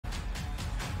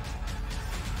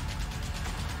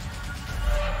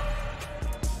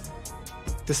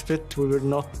the split, we were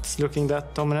not looking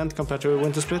that dominant compared to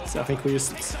winter split. I think we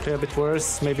just play a bit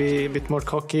worse, maybe a bit more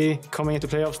cocky. Coming into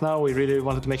playoffs now, we really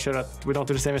wanted to make sure that we don't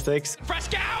do the same mistakes.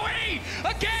 Frescowi!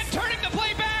 Again, turning the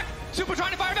play back! Super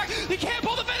trying to fire back. He can't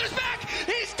pull the feathers back!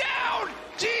 He's down!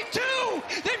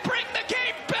 G2! They bring the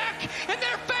game back in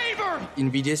their favor! In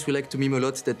BDS, we like to meme a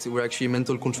lot that we're actually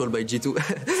mental controlled by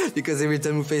G2 because every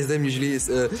time we face them, usually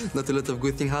not a lot of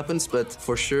good thing happens, but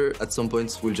for sure, at some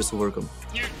point, we'll just overcome.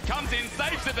 You comes in,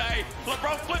 saves today.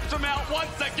 Labrov flips him out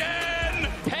once again.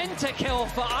 Pentakill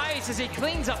for Ice as he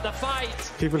cleans up the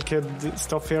fight. People could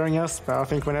stop fearing us, but I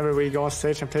think whenever we go on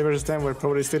stage and play versus them, we're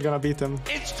probably still gonna beat them.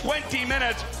 It's 20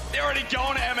 minutes. They're already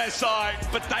going to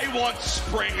MSI, but they want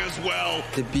Spring as well.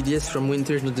 The BDS from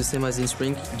winter is not the same as in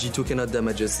spring. G2 cannot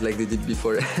damage us like they did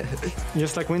before.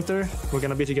 Just like winter, we're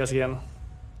gonna beat you guys again.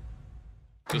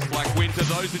 Just like winter,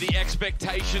 those are the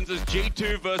expectations as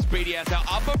G2 versus BDS, our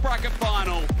upper bracket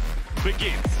final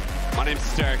begins. My name's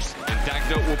Sjokz, and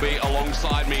Dagda will be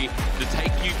alongside me to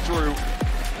take you through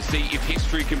to see if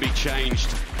history can be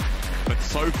changed. But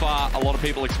so far, a lot of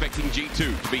people expecting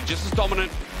G2 to be just as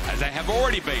dominant as they have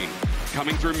already been,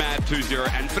 coming through Mad 2-0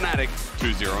 and Fnatic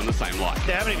 2-0 on the same line.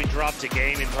 They haven't even dropped a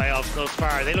game in playoffs thus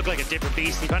far. They look like a different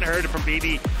beast. You kind of heard it from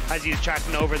BB as he was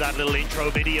chatting over that little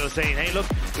intro video saying, hey, look,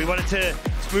 we wanted to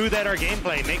smooth out our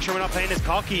gameplay, make sure we're not playing as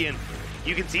cocky, and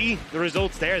you can see the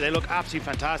results there. They look absolutely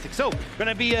fantastic. So, going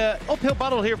to be an uphill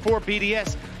battle here for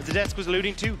BDS, as the desk was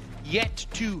alluding to, yet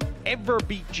to ever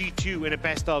beat G2 in a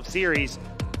best-of series.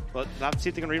 But we'll have to see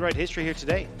if they can rewrite history here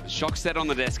today. Sjokz said on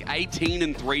the desk,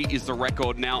 18-3 is the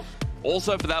record now.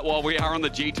 Also for that, while we are on the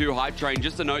G2 hype train,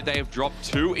 just to note they have dropped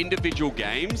 2 individual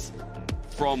games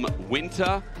from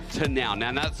winter to now.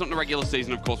 Now, that's not in the regular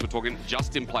season, of course, we're talking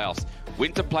just in playoffs.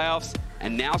 Winter playoffs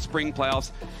and now spring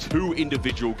playoffs, 2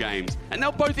 individual games. And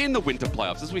they're both in the winter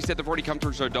playoffs. As we said, they've already come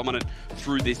through so dominant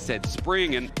through this said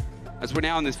spring. And as we're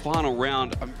now in this final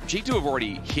round, G2 have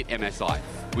already hit MSI.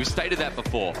 We've stated that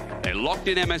before. They locked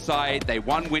in MSI, they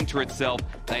won winter itself.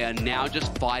 They are now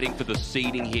just fighting for the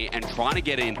seeding here and trying to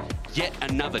get in yet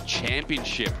another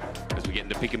championship. As we get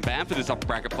into pick and ban for this upper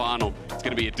bracket final, it's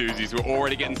going to be a doozy. We're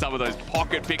already getting some of those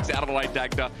pocket picks out of the way,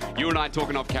 Dagda. You and I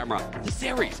talking off camera. The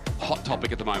series, hot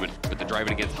topic at the moment, but the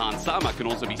Draven against Hans Sama can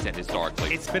also be set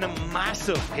historically. It's been a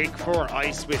massive pick for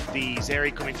Ice with the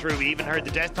Zeri coming through. We even heard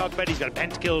the Death talk about it. He's got a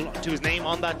pentakill to his name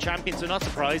on that champion, so not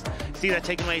surprised to see that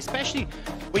taken away, especially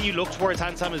when you look towards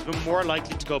Hans Sama has been more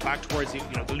likely to go back towards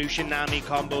the Lucian Nami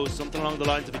combos, something along the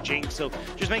lines of a Jinx. So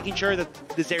just making sure that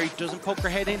the Zeri doesn't poke her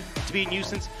head in to be a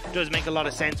nuisance does make a lot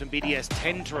of sense when BDS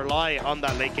tend to rely on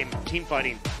that late game team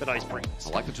fighting that Ice brings. I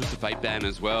like the Twist of Fate ban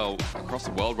as well. Across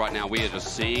the world right now, we are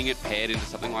just seeing it paired into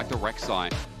something like the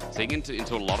Rek'Sai, seeing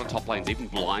into a lot of top lanes, even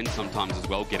blind sometimes as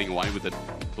well, getting away with it.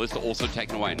 Kalista also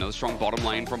taken away. Another strong bottom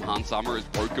lane from Hans Sama as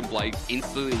Broken Blade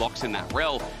instantly locks in that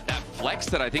Rell. That flex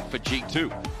that I think for G2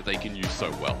 that they can use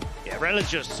so well. Yeah, Rell is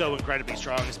just so incredibly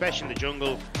strong, especially in the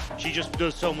jungle. She just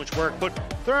does so much work, but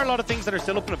there are a lot of things that are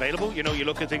still up and available. You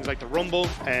look at things like the Rumble,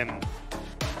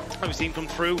 I've seen come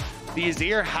through. The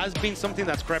Azir has been something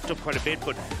that's crept up quite a bit,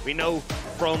 but we know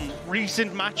from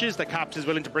recent matches that Caps is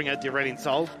willing to bring out the Aurelion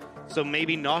Sol, so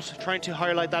maybe not trying to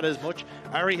highlight that as much.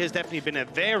 Ahri has definitely been a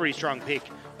very strong pick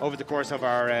over the course of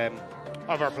our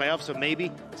playoffs, so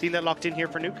maybe seeing that locked in here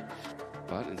for Nuke.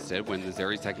 But instead, when the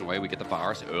Zeri's taken away, we get the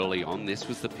Varus early on. This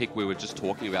was the pick we were just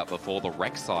talking about before, the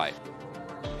Rek'Sai.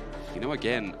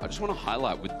 Again, I just want to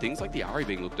highlight with things like the Ahri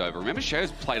being looked over. Remember,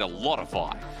 Sheo's played a lot of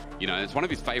Vi. It's one of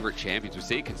his favorite champions. We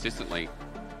see it consistently.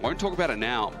 Won't talk about it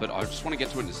now, but I just want to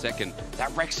get to it in a second.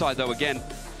 That Rek'Sai, though, again,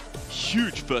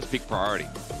 huge first pick priority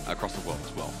across the world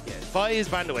as well. Yeah, Vi is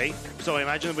banned away, so I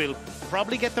imagine we'll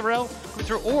probably get the Rell coming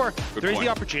through, or there is the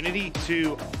opportunity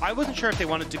to, I wasn't sure if they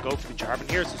wanted to go for the Jarvan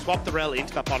here, so swap the Rell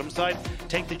into that bottom side,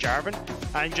 take the Jarvan,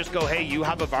 and just go, hey, you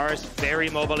have a Varus, very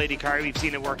mobile AD carry. We've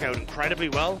seen it work out incredibly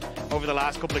well over the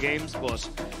last couple of games,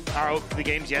 the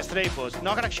games yesterday, but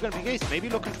not actually going to be the case. Maybe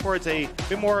looking towards a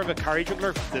bit more of a carry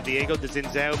juggler, the Viego, the Xin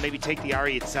Zhao, maybe take the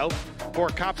Ahri itself for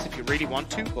Caps if you really want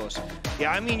to, but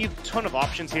yeah, you've a ton of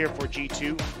options here for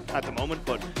G2 at the moment,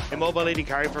 but a mobile AD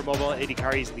carry for mobile AD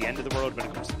carry is the end of the world when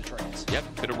it comes to the trades. Yep,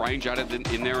 bit of range added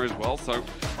in there as well, so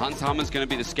Hans Sama is going to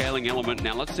be the scaling element.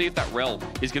 Now let's see if that Rell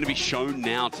is going to be shown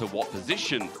now to what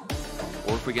position,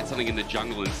 or if we get something in the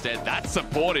jungle instead. That's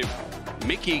supportive.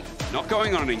 Mikyx not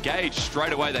going on an engage,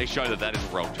 straight away they show that is a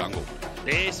Rell jungle.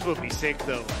 This would be sick,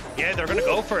 though. Yeah, they're going to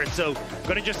go for it. So,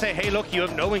 going to just say, hey, look, you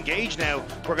have no engage now.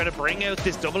 We're going to bring out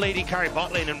this double AD carry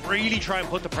bot lane and really try and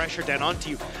put the pressure down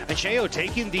onto you. And Sheo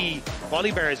taking the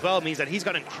Volibear as well means that he's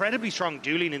got incredibly strong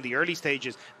dueling in the early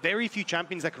stages. Very few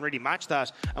champions that can really match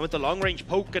that. And with the long-range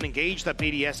poke and engage that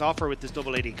BDS offer with this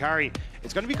double AD carry,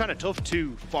 it's going to be kind of tough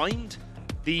to find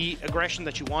the aggression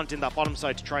that you want in that bottom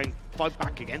side to try and fight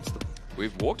back against them.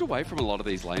 We've walked away from a lot of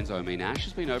these lanes, though. I mean, Ashe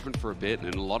has been open for a bit,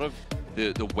 and a lot of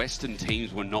the Western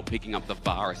teams were not picking up the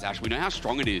Varus Ashe. We know how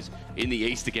strong it is in the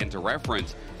East, again, to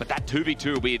reference, but that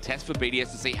 2v2 will be a test for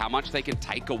BDS to see how much they can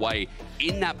take away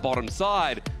in that bottom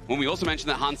side. When we also mentioned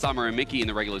that Hansama and Mikyx in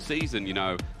the regular season, you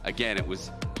know, again, it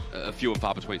was a few and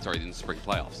far between, in the spring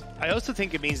playoffs. I also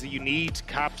think it means that you need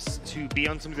Caps to be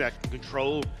on something that can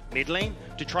control mid lane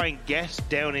to try and get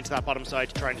down into that bottom side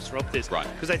to try and disrupt this. Right.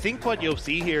 Because I think what you'll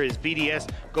see here is BDS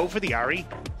go for the Ahri,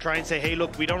 try and say, hey,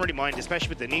 look, we don't really mind, especially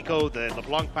with the Nico, the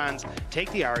LeBlanc bans, take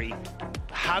the Ahri,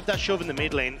 have that shove in the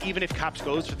mid lane. Even if Caps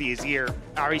goes for the Azir,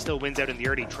 Ahri still wins out in the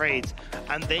early trades.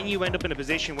 And then you end up in a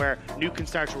position where Nuke can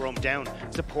start to roam down.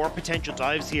 Support potential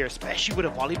dives here, especially with a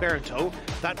Volibear in tow.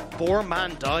 That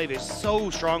 4-man dive is so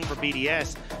strong for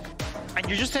BDS. And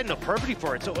you're just setting up perfectly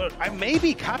for it. So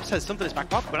maybe Caps has something in his back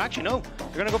pocket, but actually no,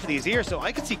 they're going to go for the Azir. So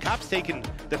I could see Caps taking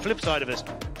the flip side of it,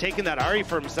 taking that Ahri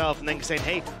for himself and then saying,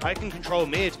 hey, I can control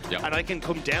mid and I can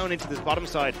come down into this bottom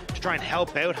side to try and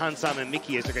help out Hansama and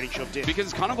Mikyx as they're getting shoved in. Because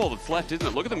it's kind of all that's left, isn't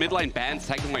it? Look at the mid lane bans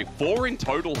taking away 4 in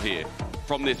total here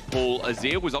from this pool.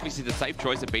 Azir was obviously the safe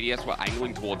choice that BDS were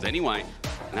angling towards anyway.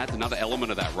 And that's another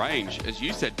element of that range. As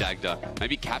you said, Dagda,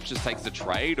 maybe Caps just takes the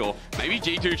trade, or maybe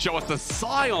G2 show us the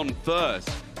Sion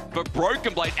first. But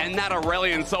Broken Blade and that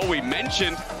Aurelion Sol we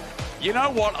mentioned, you know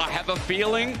what? I have a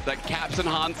feeling that Caps and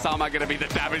Hansama are going to be the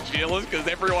damage dealers because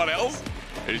everyone else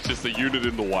is just a unit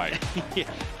in the way. Yeah,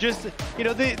 just, you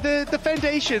know, the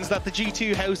foundations that the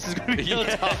G2 house is going to be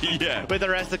built on with the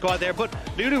rest of the quad there. But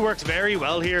Lulu works very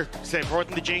well here,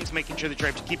 supporting the Jinx, making sure that you're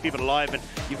able to keep people alive. And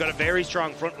you've got a very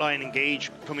strong frontline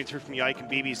engage coming through from Yike and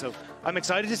BB. So I'm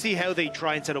excited to see how they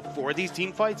try and set up for these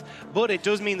team fights. But it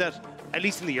does mean that, at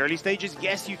least in the early stages,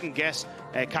 yes, you can get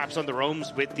Caps on the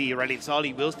roams with the Aurelion Sol.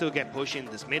 He will still get push in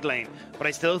this mid lane. But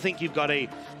I still think you've got a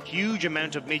huge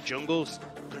amount of mid jungles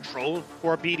control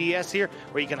for BDS here,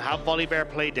 where you can have Volibear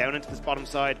play down into this bottom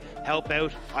side, help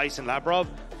out Ice and Labrov,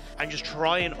 and just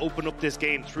try and open up this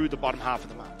game through the bottom half of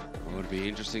the map. Well, it'd be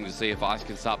interesting to see if Ice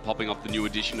can start popping off the new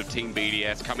edition of Team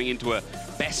BDS, coming into a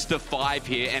best of 5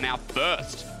 here, and our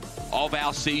first of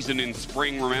our season in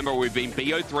spring. Remember, we've been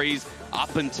BO3s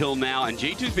up until now, and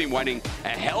G2's been waiting a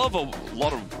hell of a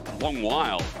long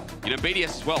while. You know, BDS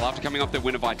as well, after coming off their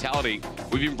win of Vitality,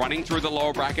 we've been running through the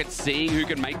lower brackets, seeing who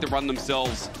can make the run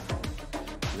themselves.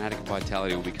 Fnatic and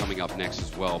Vitality will be coming up next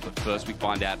as well, but first we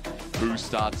find out who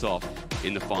starts off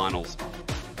in the finals.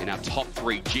 In our top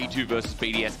 3, G2 versus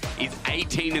BDS is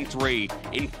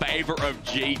 18-3 in favor of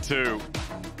G2.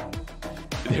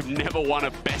 They've never won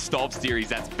a best of series.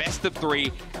 That's best of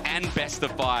 3 and best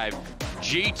of 5.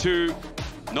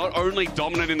 G2 not only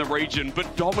dominant in the region,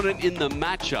 but dominant in the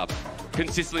matchup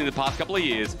consistently in the past couple of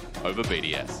years over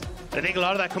BDS. I think a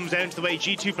lot of that comes down to the way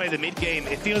G2 play the mid game.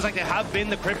 It feels like they have been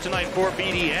the kryptonite for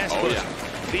BDS. Oh, but yeah.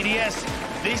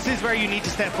 BDS, this is where you need to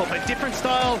step up. A different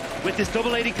style with this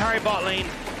double AD carry bot lane.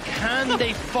 Can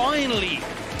they finally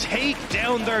take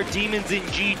down their demons in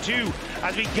G2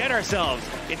 as we get ourselves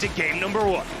into game number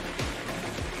 1?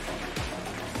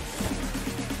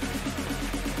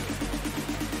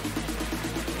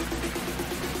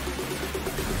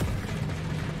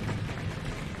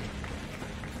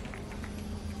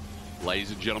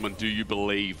 Ladies and gentlemen, do you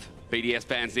believe? BDS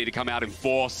fans need to come out in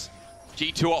force.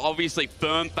 G2 are obviously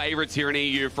firm favorites here in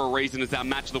EU for a reason as our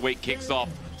match of the week kicks off.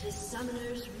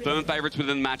 Firm favorites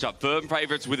within the matchup, firm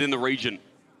favorites within the region.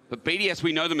 But BDS,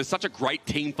 we know them as such a great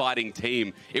team fighting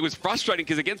team. It was frustrating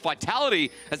because against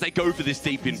Vitality, as they go for this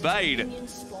deep invade,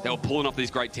 they were pulling off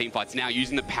these great team fights. Now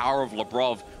using the power of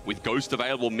Labrov with Ghost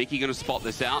available, Mikyx going to spot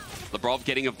this out. Labrov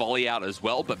getting a volley out as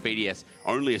well, but BDS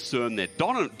only assume their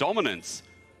dominance.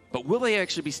 But will they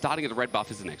actually be starting at the red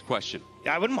buff is the next question.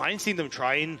 Yeah, I wouldn't mind seeing them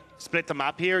try and split the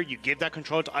map here. You give that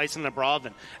control to Ice and Labrov,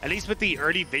 and at least with the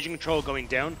early vision control going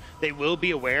down, they will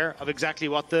be aware of exactly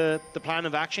what the plan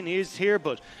of action is here.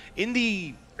 But in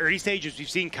the early stages, we've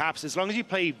seen Caps, as long as you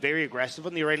play very aggressive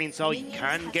on the Aurelion Sol, you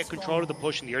can get control of the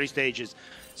push in the early stages.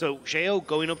 So Sheo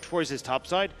going up towards his top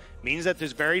side means that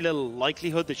there's very little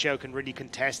likelihood that Sheo can really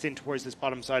contest in towards this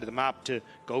bottom side of the map to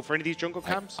go for any of these jungle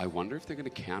camps. I wonder if they're going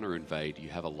to counter invade. You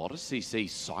have a lot of CC.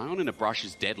 Sion in a brush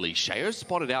is deadly. Sheo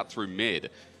spotted out through mid.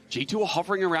 G2 are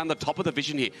hovering around the top of the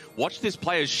vision here. Watch this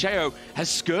play as Sheo has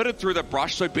skirted through the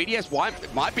brush, so BDS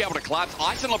might be able to collapse.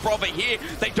 Ice and Labrov are here.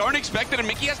 They don't expect it, and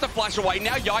Mikyx has to flash away.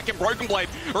 Now Yike and Broken Blade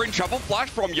are in trouble. Flash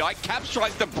from Yike. Caps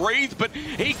tries to breathe, but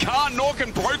he can't. Nor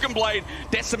can Broken Blade.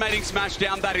 Decimating smash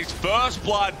down. That is first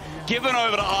blood given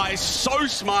over to Ice. So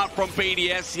smart from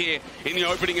BDS here in the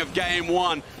opening of game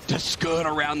 1 to skirt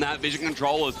around that vision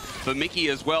controllers for Mikyx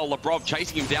as well. Labrov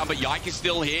chasing him down, but Yike is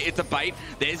still here. It's a bait.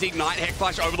 There's Ignite. Heck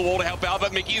Flash over the wall to help out,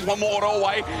 but Mikyx is one more auto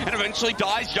away and eventually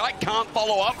dies. Yike can't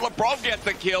follow up. Labrov gets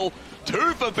the kill.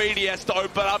 2 for BDS to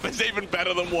open up is even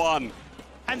better than 1.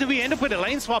 And did we end up with a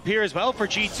lane swap here as well for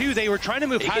G2? They were trying to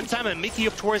move Hansam and Mikyx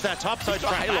up towards that top side to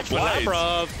try and match with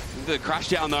Labrov. The crash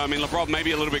down though, I mean, Labrov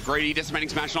maybe a little bit greedy, decimating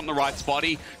smash not in the right spot.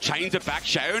 He chains it back.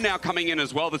 Sheo now coming in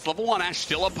as well. This level 1 Ashe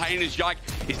still a pain as Yike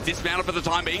is dismounted for the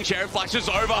time being. Sheo flashes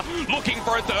over, looking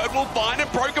for a third. We'll find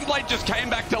it. Broken Blade just came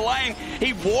back to lane.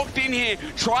 He walked in here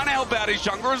trying to help out his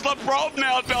jungler as Labrov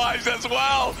now dies as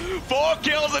well. 4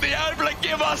 kills and he able to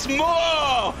give us more.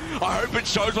 I hope it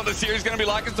shows what the series is going to be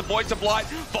like as the Voice of Light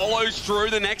follows through.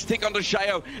 The next tick onto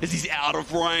Sheo as he's out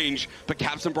of range. But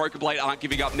Caps and Broken Blade aren't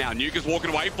giving up now. Nuke is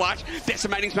walking away. Flash.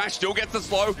 Decimating smash still gets the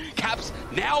slow. Caps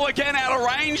now again out of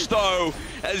range though,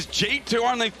 as G2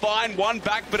 only find 1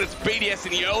 back, but it's BDS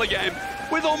in the early game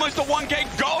with almost a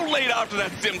 1k gold lead after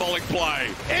that symbolic play.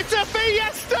 It's a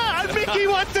fiesta, and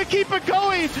Mikyx wants to keep it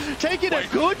going, taking a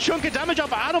good chunk of damage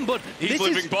off Adam, but he's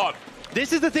living bot.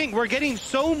 This is the thing, we're getting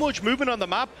so much movement on the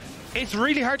map, it's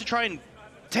really hard to try and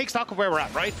take stock of where we're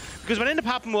at, right? Because what ended up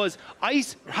happening was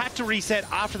Ice had to reset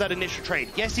after that initial trade.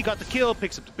 Yes, he got the kill,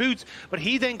 picks up the boots, but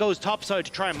he then goes topside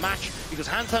to try and match because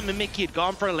Hansam and Mikyx had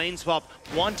gone for a lane swap,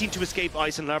 wanting to escape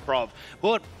Ice and Labrov.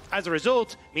 But as a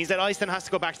result, means that Ice then has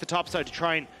to go back to the topside to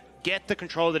try and get the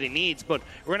control that he needs. But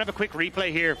we're gonna have a quick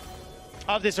replay here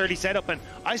of this early setup, and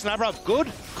Ice and Labrov, good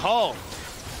call.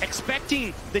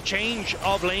 Expecting the change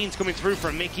of lanes coming through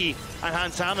from Mikyx and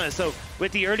Hansama. So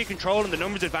with the early control and the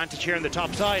numbers advantage here on the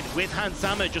top side, with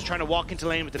Hansama just trying to walk into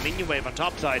lane with the minion wave on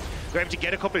top side, they're able to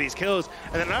get a couple of these kills.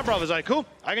 And then Labrov is like, cool,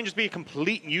 I can just be a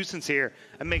complete nuisance here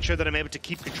and make sure that I'm able to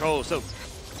keep control. So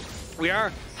we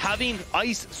are having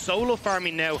Ice solo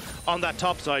farming now on that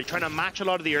top side, trying to match a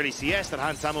lot of the early CS that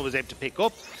Hansama was able to pick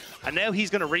up. And now he's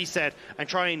going to reset and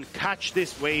try and catch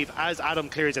this wave as Adam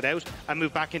clears it out and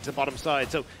move back into the bottom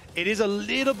side. So it is a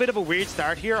little bit of a weird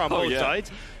start here on both sides,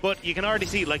 but you can already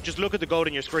see, like, just look at the gold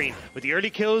on your screen. With the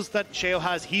early kills that Sheo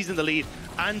has, he's in the lead,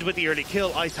 and with the early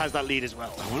kill, Ice has that lead as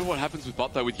well. I wonder what happens with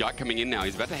bot though, with Yike coming in now.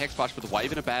 He's about to Hex Flash for the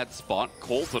wave in a bad spot,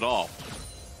 calls it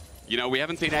off. You know, we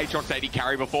haven't seen Aatrox AD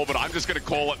carry before, but I'm just going to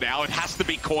call it now. It has to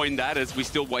be coined that as we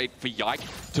still wait for Yike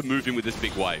to move in with this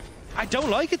big wave. I don't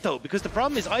like it though, because the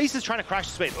problem is Ice is trying to crash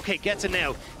this wave. Okay, gets it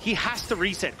now. He has to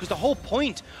reset, because the whole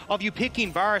point of you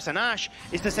picking Varus and Ashe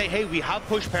is to say, hey, we have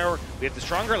push power, we have the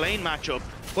stronger lane matchup,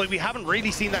 but we haven't really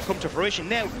seen that come to fruition.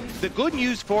 Now, the good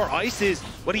news for Ice is,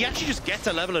 well, he actually just gets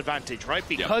a level advantage, right?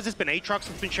 Because it's been Aatrox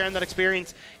that's been sharing that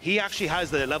experience, he actually has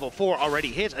the level 4 already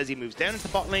hit as he moves down into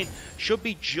the bot lane. Should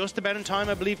be just about in time,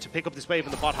 I believe, to pick up this wave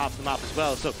in the bot half of the map as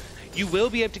well. So you will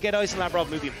be able to get Ice and Labrov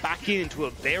moving back into a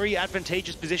very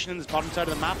advantageous position in this bottom side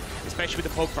of the map, especially with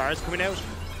the poke Varus coming out.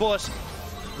 But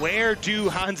where do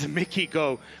Hans and Mikyx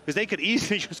go? Because they could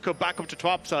easily just go back up to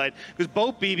top side, because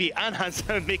both BB and Hans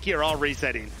and Mikyx are all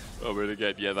resetting. Oh, but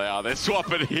again, yeah, they are. They're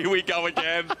swapping. Here we go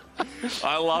again.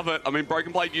 I love it. I mean,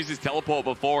 Broken Blade used his teleport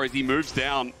before as he moves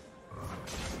down.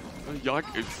 Yike,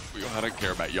 I don't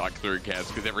care about Yike through camps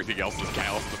because everything else is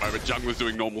chaos at the moment. Jungler's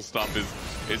doing normal stuff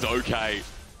is okay.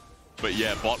 But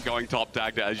yeah, bot going top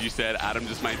Dagda, as you said. Adam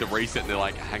just made the reset and they're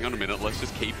like, hang on a minute, let's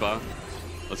keep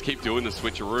doing the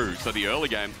switcheroo. So the early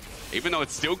game, even though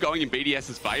it's still going in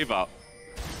BDS's favor,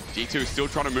 G2 is still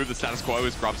trying to move the status quo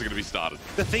as grubs are going to be started.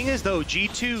 The thing is though,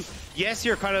 G2, yes,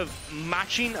 you're kind of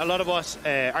matching a lot of us,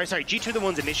 G2 are the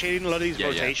ones initiating a lot of these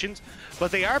rotations,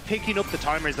 but they are picking up the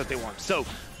timers that they want. So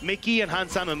Mikyx and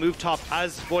Hansama move top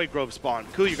as Void Grove spawn.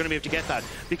 Cool, you're going to be able to get that.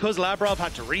 Because Labrov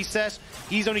had to reset,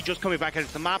 he's only just coming back out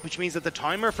of the map, which means that the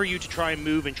timer for you to try and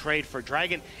move and trade for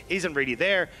Dragon isn't really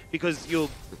there, because you'll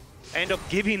end up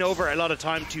giving over a lot of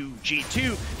time to G2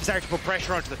 to start to put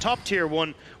pressure onto the top tier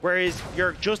 1, whereas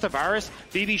you're just a Varus.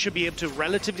 BB should be able to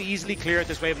relatively easily clear out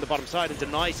this wave on the bottom side and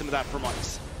deny some of that from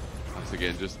Ice. Once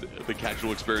again, just the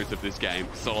casual experience of this game.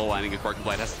 Solo laning as Broken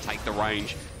Blade has to take the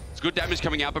range. It's good damage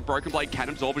coming out, but Broken Blade can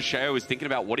absorb as Sheo is thinking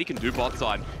about what he can do bot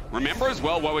side. Remember as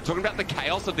well, while we're talking about the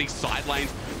chaos of these side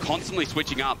lanes constantly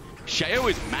switching up, Sheo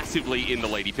is massively in the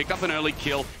lead. He picked up an early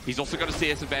kill. He's also got a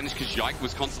CS advantage because Yike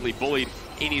was constantly bullied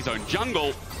in his own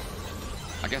jungle.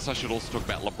 I guess I should also talk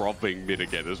about Labrov being mid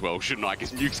again as well, shouldn't I?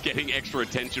 Because Nuke's getting extra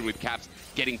attention with Caps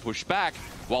getting pushed back,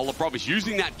 while Labrov is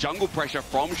using that jungle pressure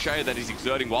from Sheo that he's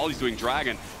exerting while he's doing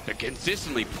Dragon to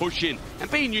consistently push in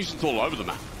and be a nuisance all over the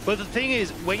map. But the thing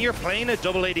is, when you're playing a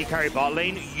double AD carry bot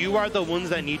lane, you are the ones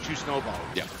that need to snowball.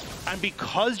 Yeah. And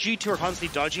because G2 are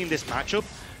constantly dodging this matchup,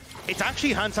 it's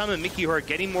actually Hansam and Mikyx who are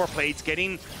getting more plates,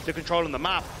 getting the control on the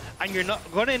map, and you're not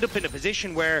going to end up in a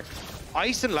position where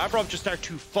Ice and Labrov just start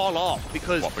to fall off,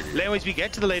 because as we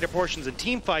get to the later portions and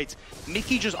team fights,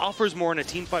 Mikyx just offers more in a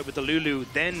team fight with the Lulu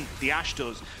than the Ashe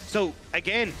does. So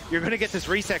again, you're going to get this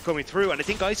reset coming through, and I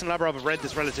think Ice and Labrov have read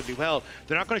this relatively well.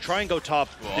 They're not going to try and go top.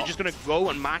 They're just going to go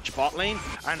and match bot lane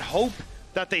and hope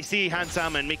that they see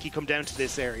Hansam and Mikyx come down to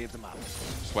this area of the map.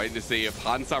 Just waiting to see if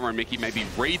Hansam and Mikyx maybe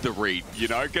read the read, you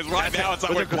know? Because right now it's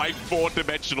like we're playing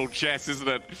four-dimensional chess, isn't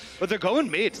it? But they're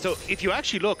going mid, so if you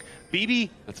actually look, BB,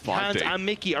 Hans, and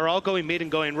Mikyx are all going mid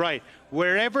and going right.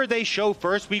 Wherever they show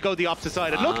first, we go the opposite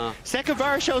side. And look, second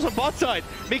Varus shows on bot side.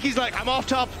 Mickey's like, I'm off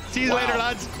top. See you later,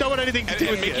 lads. Don't want anything to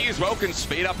do with Mikyx as well can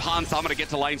speed up Hansam to get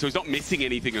to lane, so he's not missing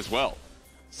anything as well.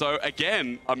 So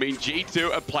again, I mean,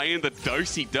 G2 are playing the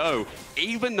do-si-do,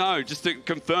 even though, just to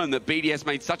confirm that BDS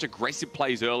made such aggressive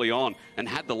plays early on and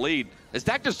had the lead. As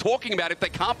Dagda's talking about, if they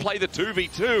can't play the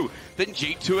 2v2, then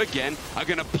G2 again are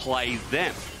going to play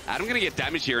them. Adam going to get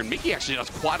damage here, and Mikyx actually does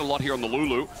quite a lot here on the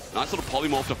Lulu. Nice little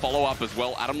polymorph to follow up as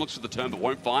well. Adam looks for the turn but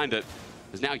won't find it.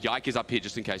 As now Yike is up here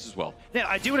just in case as well. Now,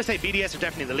 I do want to say BDS are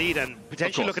definitely the lead and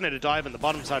potentially looking at a dive on the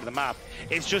bottom side of the map.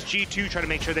 It's just G2 trying to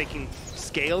make sure they can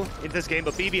scale into this game.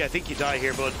 But BB, I think you die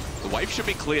here, bud. The wave should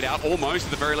be cleared out almost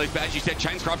at the very least. But as you said,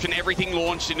 Chains Corruption, everything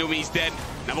launched into him. He's dead.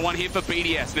 Number one here for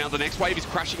BDS. Now the next wave is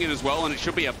crashing in as well, and it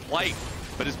should be a plate.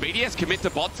 But as BDS commit to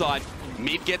bot side,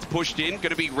 mid gets pushed in, going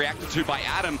to be reacted to by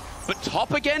Adam. But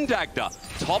top again, Dagda.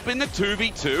 Top in the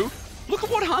 2v2. Look at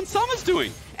what Hansam is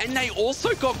doing. And they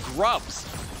also got grubs.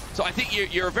 So I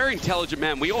think you're a very intelligent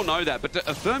man. We all know that. But to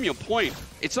affirm your point,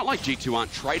 it's not like G2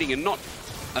 aren't trading and not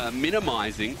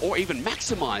minimizing or even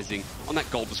maximizing on that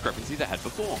gold discrepancy they had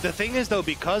before. The thing is, though,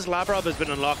 because Labrov has been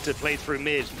unlocked to play through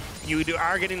mid, you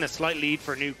are getting a slight lead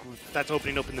for Nuke that's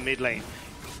opening up in the mid lane.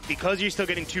 Because you're still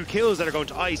getting 2 kills that are going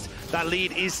to Ice, that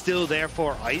lead is still there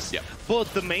for Ice. Yep.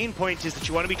 But the main point is that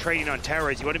you want to be trading on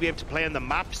towers. You want to be able to play on the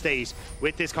map state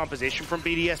with this composition from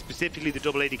BDS, specifically the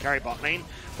double AD carry bot lane.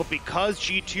 But because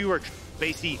G2 are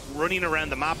basically running around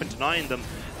the map and denying them,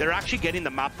 they're actually getting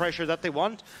the map pressure that they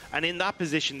want. And in that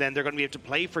position, then, they're going to be able to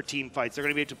play for team fights. They're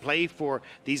going to be able to play for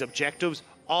these objectives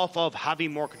off of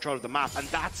having more control of the map. And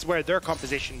that's where their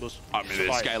composition was. I mean,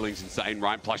 the scaling's insane,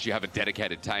 right? Plus, you have a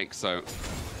dedicated tank, so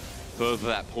further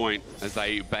that point as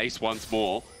they base once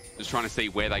more, just trying to see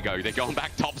where they go. They're going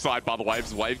back topside by the waves.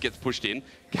 The wave gets pushed in.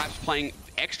 Caps playing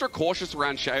extra cautious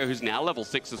around Sheo, who's now level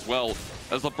 6 as well,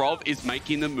 as Labrov is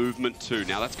making the movement too.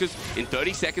 Now that's because in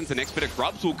 30 seconds the next bit of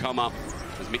grubs will come up,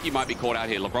 as Mikyx might be caught out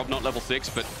here. Labrov not level 6,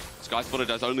 but Sky Spotter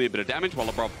does only a bit of damage while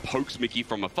Labrov pokes Mikyx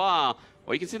from afar.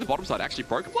 Well, you can see the bottom side actually.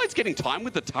 Broken Blade's getting time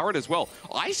with the turret as well.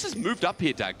 Ice has moved up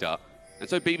here, Dagda, and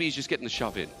so BB is just getting the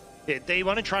shove in. Yeah, they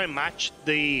want to try and match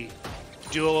the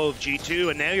duo of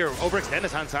G2, and now you're overextended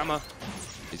as Hansama.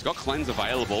 He's got Cleanse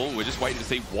available. We're just waiting to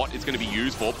see what it's going to be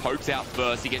used for. Pokes out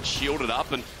first. He gets shielded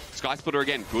up, and Sky Splitter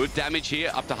again. Good damage here,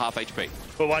 up to half HP.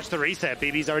 But watch the reset.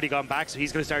 BB's already gone back, so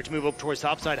he's going to start to move up towards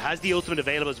topside. Has the ultimate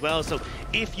available as well, so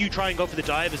if you try and go for the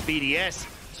dive as BDS,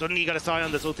 suddenly you got a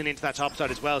Sion that's ulting into that topside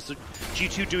as well. So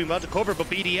G2 doing well to cover, but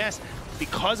BDS,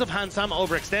 because of Hansama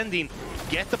overextending,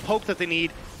 get the poke that they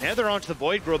need. Now they're onto the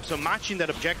Void Grub, so matching that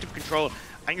objective control.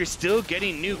 And you're still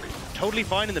getting Nuke totally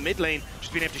fine in the mid lane,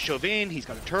 just being able to shove in. He's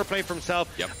got a turret play for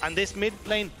himself. Yep. And this mid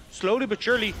lane, slowly but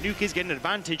surely, Nuke is getting an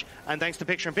advantage. And thanks to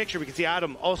picture-in-picture, we can see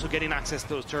Adam also getting access to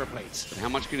those turret plates. But how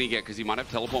much can he get? Because he might have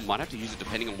teleport, might have to use it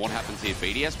depending on what happens here.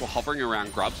 BDS were hovering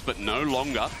around grubs, but no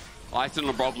longer. Ice and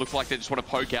Labrov look like they just want to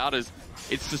poke out as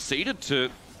it's seceded to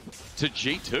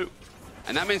G2.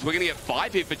 And that means we're going to get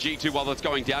 5 here for G2 while it's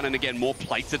going down, and again, more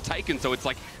plates are taken. So it's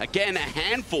like, again, a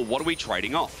handful. What are we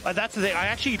trading off? That's the thing. I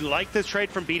actually like this trade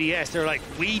from BDS. They're like,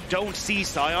 we don't see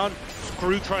Sion.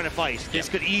 Screw trying to fight. This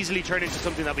could easily turn into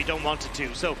something that we don't want it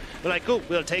to. So we're like, go,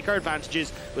 we'll take our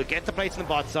advantages. We'll get the plates on the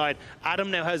bot side. Adam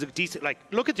now has a decent, like,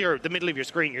 look at the middle of your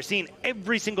screen. You're seeing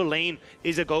every single lane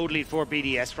is a gold lead for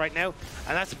BDS right now.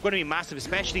 And that's going to be massive,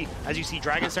 especially as you see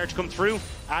Dragon start to come through.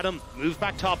 Adam moves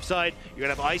back topside. You're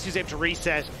going to have Ice who's able to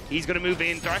reset. He's going to move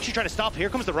in. They're actually trying to stop. Here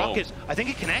comes the rocket. I think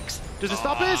it connects. Does it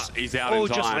stop this? He's out in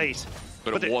time. Just late.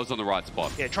 But it was on the right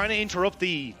spot. Yeah, trying to interrupt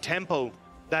the tempo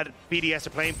that BDS are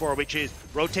playing for, which is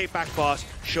rotate back bot,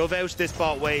 shove out this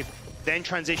bot wave, then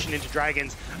transition into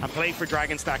dragons and play for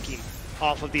dragon stacking.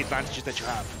 off of the advantages that you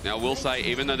have. Now, we'll say,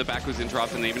 even though the back was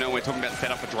interrupted, and even though we're talking about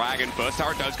setup for Dragon, first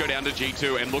turret does go down to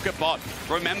G2, and look at bot.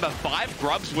 Remember, 5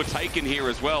 grubs were taken here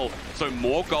as well, so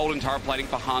more golden turret plating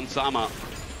for Hansama.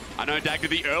 I know, Dagda,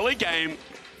 the early game,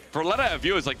 for a lot of our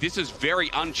viewers, like, this is very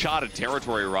uncharted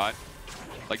territory, right?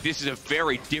 Like, this is a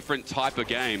very different type of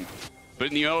game. But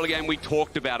in the early game, we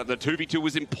talked about it. The 2v2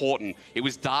 was important. It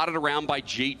was darted around by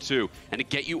G2. And to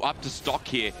get you up to stock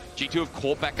here, G2 have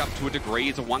caught back up to a degree.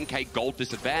 It's a 1k gold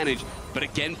disadvantage. But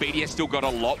again, BDS still got a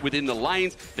lot within the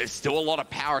lanes. There's still a lot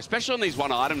of power, especially on these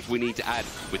one items we need to add.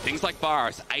 With things like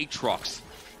Varus, Aatrox,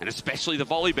 and especially the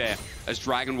Volibear, as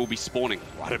Dragon will be spawning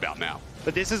right about now.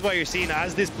 But this is what you're seeing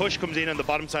as this push comes in on the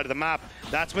bottom side of the map.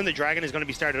 That's when the Dragon is going to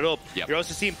be started up. Yep. You're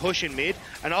also seeing push in mid,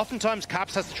 and oftentimes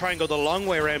Caps has to try and go the long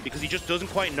way around because he just doesn't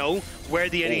quite know where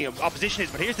the enemy opposition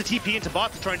is. But here's the TP into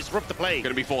bot to try and disrupt the play.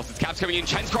 Going to be forced. It's Caps coming in.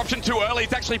 Chain's corruption too early.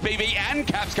 It's actually BB and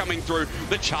Caps coming through.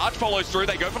 The charge follows through.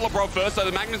 They go for Labrov first, so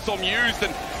the Magnet Storm used,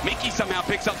 and Mikyx somehow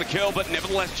picks up the kill, but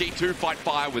nevertheless G2 fight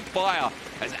fire with fire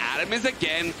as Adam is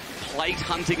again plate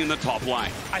hunting in the top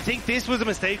lane. I think this was a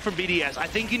mistake from BDS. I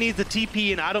think you need the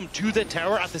TP and Adam to the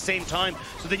tower at the same time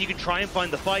so then you can try and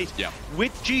find the fight. Yeah.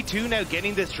 With G2 now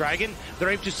getting this Dragon, they're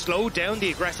able to slow down the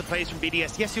aggressive plays from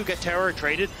BDS. Yes, you'll get tower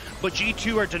traded, but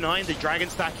G2 are denying the Dragon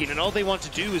stacking, and all they want to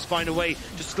do is find a way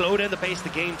to slow down the pace of the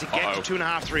game to get to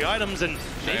 2.5, 3 items and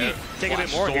maybe take a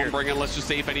bit more here. Stormbringer, let's just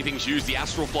see if anything's used. The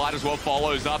Astral Flight as well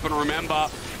follows up, and remember,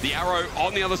 the arrow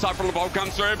on the other side from Labrov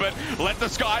comes through, but let the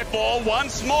sky fall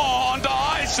once more onto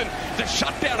Ice, and the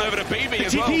shutdown over to BB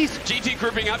as well. GT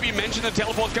grouping up, you mentioned the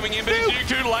teleport's coming in, but it's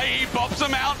G2 late, he pops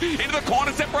them out into the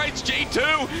corner, separates G2,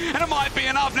 and it might be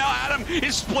enough. Now Adam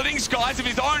is splitting skies of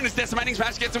his own as Decimating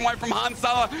Smash gets him away from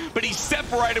Hansama, but he's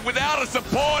separated without a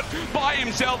support by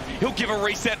himself. He'll give a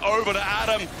reset over to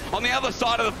Adam. On the other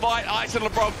side of the fight, Ice and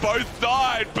Labrov both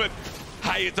died, but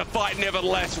hey, it's a fight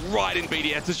nevertheless, right in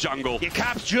BDS's jungle. Yeah,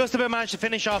 Caps just about managed to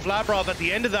finish off Labrov at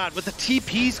the end of that. With the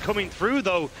TPs coming through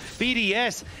though,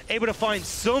 BDS able to find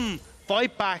some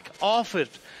fight back off it.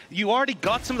 You already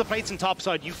got some of the plates in top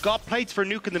side. You've got plates for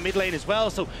Nuke in the mid lane as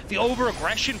well. So the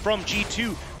over-aggression from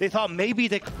G2, they thought maybe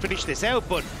they could finish this out,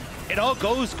 but it all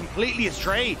goes completely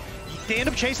astray. They end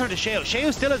up chasing her to Sheo.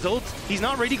 Sheo still has ult. He's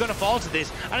not really going to fall to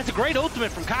this. And it's a great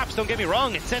ultimate from Caps, don't get me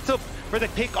wrong. It sets up for the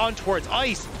pick on towards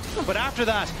Ice. But after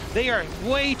that, they are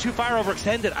way too far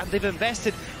overextended and they've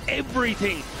invested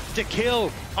everything to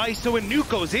kill Ice. So when Nuke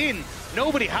goes in,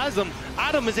 nobody has them.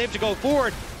 Adam is able to go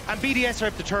forward and BDS are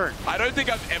able to turn. I don't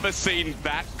think I've ever seen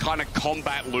that kind of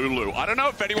combat Lulu. I don't know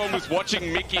if anyone was watching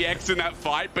Mikyx in that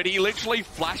fight, but he literally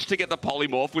flashed to get the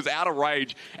polymorph, was out of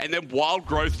rage, and then wild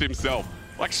growthed himself.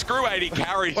 Like, screw 80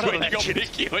 carries when you got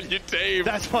Mickey on your team.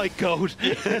 That's my goat.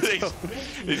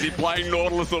 Is he playing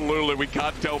Nautilus or Lulu? We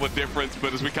can't tell the difference,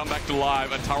 but as we come back to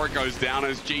live, a turret goes down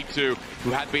as G2, who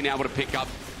had been able to pick up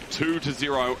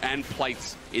 2-0 and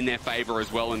plates in their favor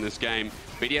as well in this game.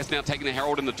 BDS now taking the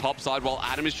Herald in the top side while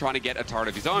Adam is trying to get a turret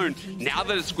of his own. Now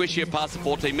that it's squishy past the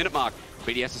 14-minute mark,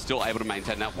 BDS is still able to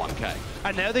maintain that 1k.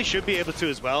 And now they should be able to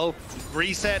as well.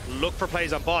 Reset, look for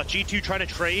plays on bot. G2 trying to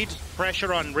trade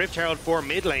pressure on Rift Herald for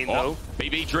mid lane though.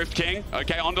 BB Drift King.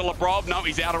 Okay, onto Labrov. No,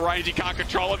 he's out of range. He can't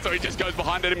control it, so he just goes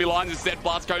behind enemy lines instead.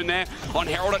 Blast Cone there on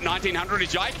Herald at 1900.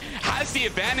 His Yike has the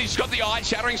advantage. He's got the Eye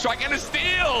Shattering Strike and a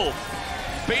steal.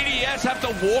 BDS have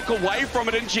to walk away from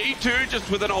it, and G2 just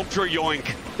with an ultra yoink.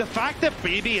 The fact that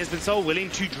BB has been so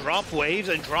willing to drop waves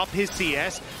and drop his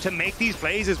CS to make these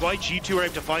plays is why G2 are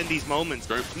able to find these moments.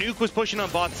 True. Nuke was pushing on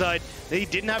bot side. They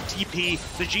didn't have TP.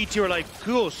 The G2 are like,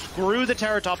 cool, screw the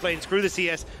tower top lane, screw the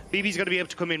CS. BB's going to be able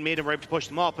to come in mid and we're able to push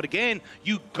them off. But again,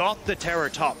 you got the tower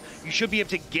top. You should be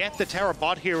able to get the tower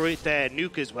bot here with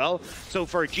Nuke as well. So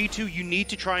for G2, you need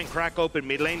to try and crack open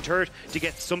mid lane turret to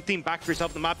get something back for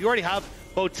yourself on the map. You already have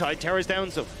both side towers down,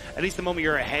 so at least the moment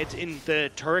you're ahead in the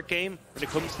turret game when it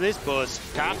comes to this. But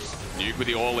Caps. Nuke with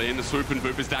the all-in, the swoop and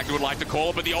boop as Dagda would like to call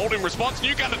it, but the ult in response,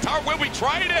 Nuke on the turret, will we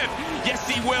trade it? Yes,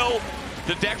 he will.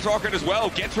 The Dex Rocket as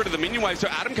well gets rid of the minion wave, so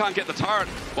Adam can't get the turret,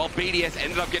 while BDS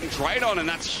ended up getting trade on, and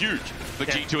that's huge for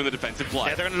G2 in the defensive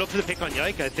play. Yeah, they're going to look for the pick on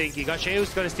Yike, I think. You got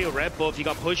Sheo's going to steal red buff, you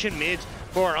got push in mid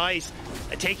for Ice,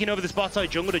 taking over the spot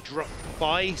side jungle to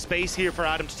buy space here for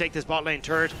Adam to take this bot lane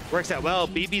turret. Works out well.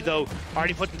 BB, though,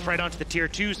 already putting the threat onto the tier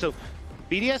 2, so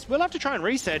BDS will have to try and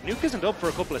reset. Nuke isn't up for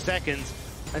a couple of seconds,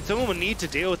 and someone will need to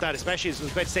deal with that, especially, as I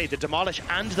was about to say, the Demolish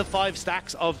and the 5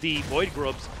 stacks of the Void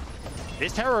Grubs.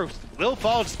 This tower will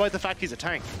fall despite the fact he's a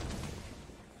tank.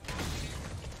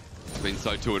 It's been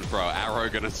so to and fro. Arrow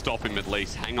going to stop him at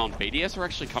least. Hang on, BDS are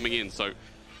actually coming in, so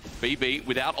BB,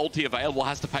 without ulti available,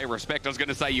 has to pay respect. I was going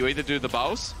to say, you either do the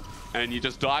bows and you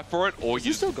just die for it, or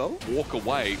you still go? walk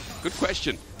away. Good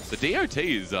question. The DOT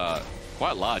is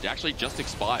quite large, actually just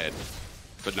expired.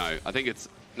 But no, I think it's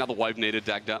another wave needed,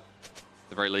 Dagda. At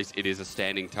the very least, it is a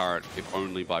standing turret, if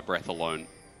only by breath alone.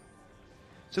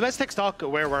 So let's take stock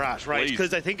of where we're at, right?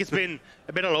 Because I think it's been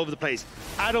a bit all over the place.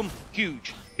 Adam,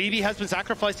 huge. BB has been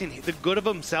sacrificing the good of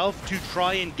himself to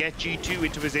try and get G2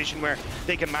 into a position where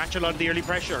they can match a lot of the early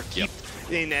pressure or keep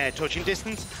in touching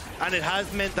distance. And it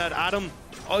has meant that Adam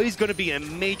is going to be a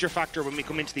major factor when we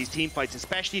come into these team fights,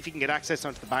 especially if he can get access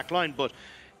onto the back line. But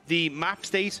the map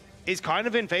state is kind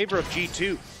of in favor of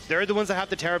G2. They're the ones that have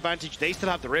the tower advantage. They still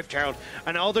have the Rift Herald.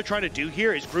 And all they're trying to do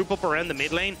here is group up around the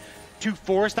mid lane to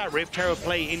force that Rift Herald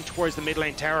play in towards the mid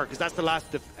lane tower, because that's the last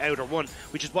outer one,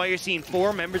 which is why you're seeing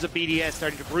 4 members of BDS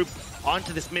starting to group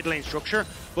onto this mid lane structure.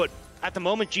 But at the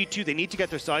moment, G2, they need to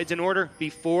get their sides in order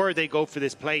before they go for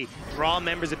this play. Draw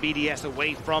members of BDS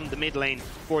away from the mid lane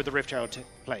for the Rift Herald to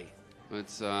play.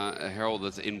 It's a Herald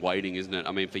that's in waiting, isn't it?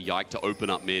 I mean, for Yike to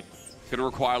open up mid, it's going to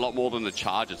require a lot more than the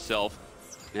charge itself.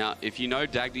 Now, if you know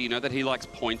Dagda, you know that he likes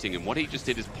pointing, and what he just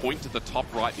did is point to the top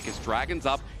right because Dragon's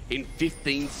up in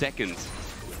 15 seconds.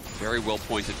 Very well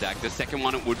pointed, Dagda. Second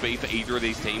one it would be for either of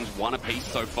these teams, 1 apiece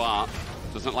so far.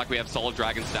 So it's not like we have solid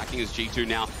Dragon stacking as G2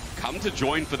 now come to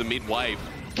join for the mid wave.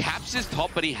 Caps is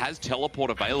top, but he has teleport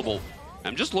available.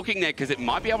 I'm just looking there because it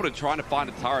might be able to try to find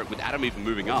a turret with Adam even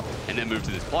moving up and then move to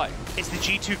this play. It's the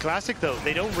G2 Classic, though.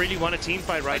 They don't really want a team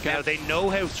fight right now. They know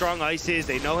how strong Ice is.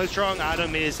 They know how strong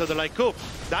Adam is. So they're like, cool,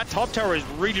 that top tower is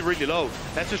really, really low.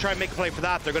 Let's just try and make a play for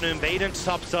that. They're going to invade into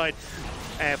top side.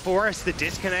 Force the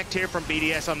disconnect here from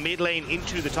BDS on mid lane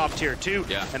into the top tier 2.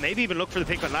 Yeah. And maybe even look for the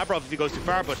pick on Labrov if he goes too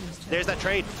far, but there's that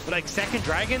trade. But like second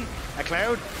Dragon, a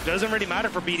Cloud, doesn't really matter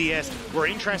for BDS. We're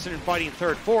interested in fighting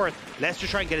third, fourth. Let's just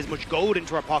try and get as much gold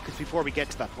into our pockets before we get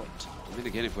to that point. I mean,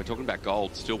 again, if we're talking about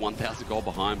gold, still 1,000 gold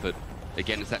behind, but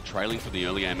again, it's that trailing from the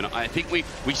early game. And I think we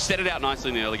set it out nicely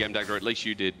in the early game, Dagda, or at least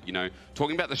you did, you know,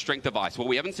 talking about the strength of Ice. Well,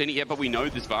 we haven't seen it yet, but we know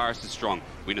this Varus is strong.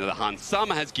 We know that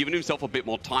Hansama has given himself a bit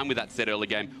more time with that set early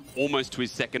game, almost to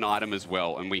his second item as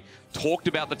well. And we talked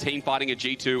about the team fighting at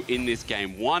G2 in this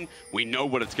game 1. We know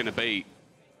what it's going to be.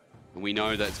 And we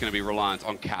know that it's going to be reliant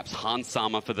on Caps,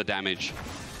 Hansama for the damage,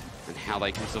 and how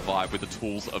they can survive with the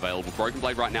tools available. Broken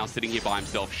Blade right now sitting here by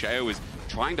himself. Sheo is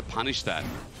trying to punish that,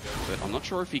 but I'm not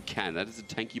sure if he can. That is a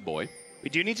tanky boy. We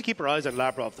do need to keep our eyes on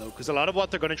Labrov, though, because a lot of what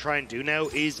they're going to try and do now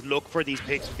is look for these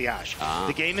picks with the Ashe.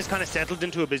 The game is kind of settled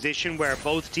into a position where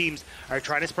both teams are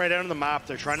trying to spread out on the map.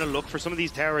 They're trying to look for some of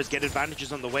these towers, get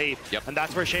advantages on the wave. And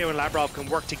that's where Sheo and Labrov can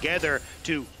work together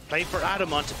to play for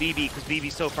Adam onto BB, because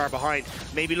BB's so far behind.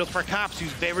 Maybe look for Caps,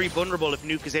 who's very vulnerable if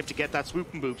Nuke is able to get that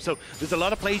swoop and boop. So there's a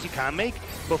lot of plays you can make,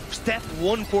 but step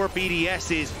 1 for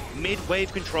BDS is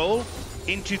mid-wave control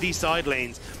into these side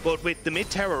lanes. But with the mid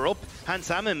tower up,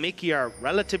 Hansama and Mikyx are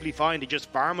relatively fine to just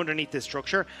farm underneath this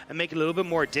structure and make it a little bit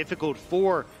more difficult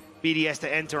for BDS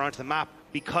to enter onto the map,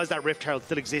 because that Rift Herald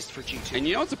still exists for G2. And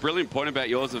you know what's a brilliant point about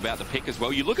yours about the pick as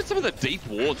well? You look at some of the deep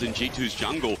wards in G2's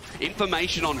jungle,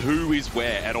 information on who is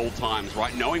where at all times,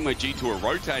 right? Knowing where G2 are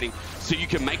rotating, so you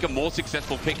can make a more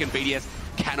successful pick and BDS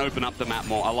can open up the map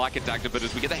more. I like it, Dagda, but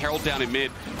as we get the Herald down in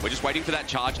mid, we're just waiting for that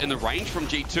charge, and the range from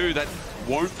G2 that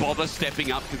won't bother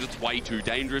stepping up because it's way too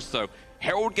dangerous. So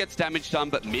Herald gets damage done,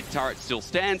 but mid turret still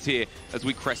stands here as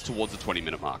we crest towards the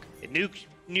 20-minute mark. Nuke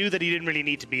knew that he didn't really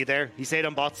need to be there. He stayed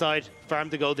on bot side,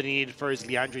 farmed the gold that he needed for his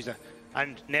Leandries,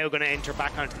 and now going to enter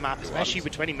back onto the map, especially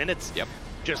with 20 minutes.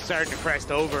 Just starting to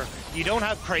crest over. You don't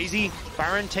have crazy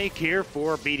Baron take here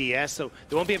for BDS, so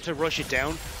they won't be able to rush it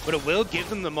down, but it will give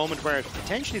them the moment where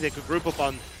potentially they could group up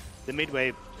on the mid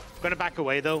wave. Going to back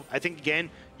away though. I think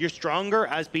again, you're stronger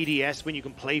as BDS when you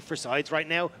can play for sides right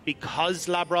now, because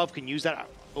Labrov can use that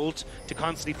ult to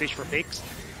constantly fish for picks.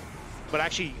 But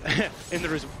actually, in the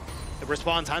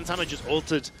response, Hansama just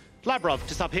ulted Labrov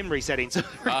to stop him resetting. So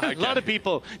a lot of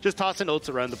people just tossing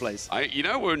ults around the place. You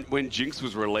know, when Jinx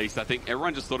was released, I think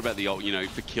everyone just thought about the ult, you know,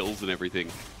 for kills and everything.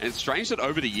 And it's strange that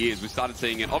over the years we started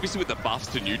seeing it, obviously with the buffs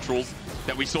to neutrals,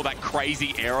 that we saw that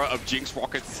crazy era of Jinx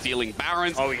rockets stealing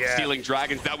Barons, stealing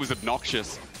Dragons. That was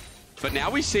obnoxious. But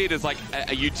now we see it as like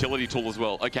a utility tool as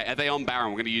well. Okay, are they on Baron?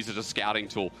 We're going to use it as a scouting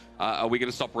tool. Are we going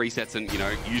to stop resets and, you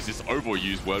know, use this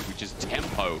overused word, which is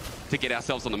tempo, to get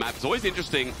ourselves on the map? It's always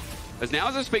interesting. As now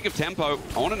as I speak of tempo,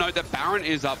 I want to note that Baron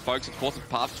is up, folks. Of course, it's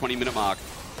past 20-minute mark.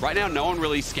 Right now, no one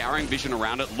really scouring vision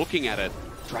around it, looking at it.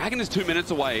 Dragon is 2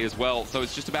 minutes away as well, so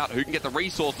it's just about who can get the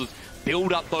resources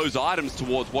build up those items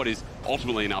towards what is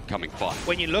ultimately an upcoming fight.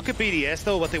 When you look at BDS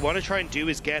though, what they want to try and do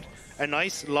is get a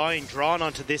nice line drawn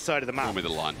onto this side of the map. The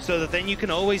line. So that then you can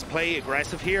always play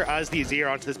aggressive here as the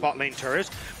Azir onto this bot lane turret.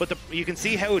 But you can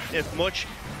see how much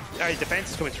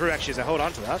defense is coming through actually as I hold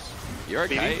on to that. You're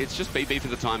okay. BB. It's just BB for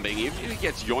the time being. If he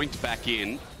gets yoinked back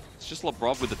in, it's just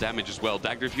Labrov with the damage as well.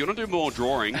 Dagda, if you want to do more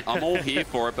drawing, I'm all here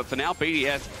for it. But for now,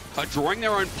 BDS are drawing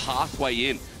their own pathway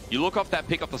in. You look off that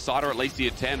pick off the side, or at least the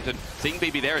attempt, and seeing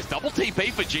BB there is double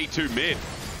TP for G2 mid.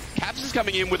 Caps is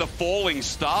coming in with a falling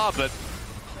star, but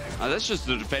that's just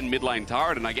to defend mid lane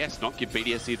turret, and I guess not give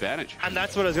BDS the advantage. And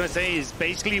that's what I was going to say, is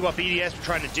basically what BDS were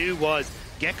trying to do was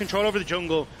get control over the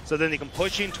jungle, so then they can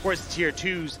push in towards the tier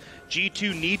 2s.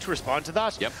 G2 need to respond to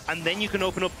that, and then you can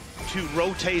open up to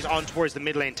rotate on towards the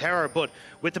mid lane tower. But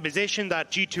with the position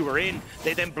that G2 are in,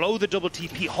 they then blow the double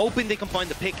TP, hoping they can find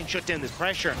the pick and shut down this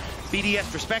pressure.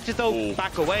 BDS respected though,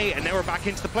 back away, and now we're back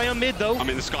into the play on mid though. I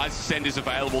mean, the Sky's Ascend is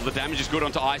available, the damage is good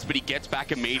onto Ice, but he gets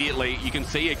back immediately. You can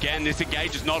see again, this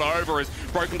engage is not over as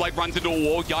Broken Blade runs into a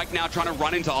wall. Yike now trying to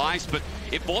run into Ice, but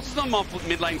it forces them off with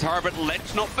mid lane tower. But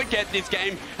let's not forget, this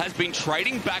game has been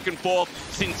trading back and forth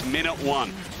since minute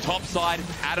 1. Top side,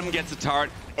 Adam gets a turret,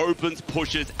 opens,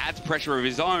 pushes, adds pressure of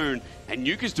his own, and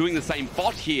Nuke is doing the same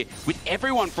bot here with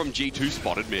everyone from G2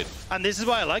 spotted mid. And this is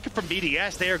why I like it from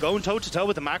BDS. They are going toe-to-toe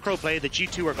with the macro play that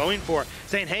G2 are going for,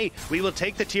 saying, hey, we will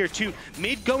take the tier 2.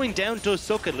 Mid going down does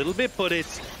suck a little bit, but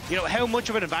it's, you know, how much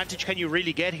of an advantage can you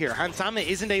really get here? Hansama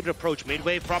isn't able to approach mid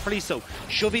wave properly, so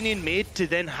shoving in mid to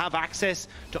then have access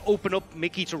to open up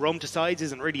Mikyx to roam to sides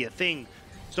isn't really a thing.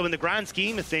 So in the grand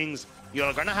scheme of things,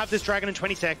 you're going to have this Dragon in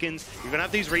 20 seconds. You're going to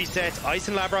have these resets. Ice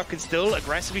and Labrov can still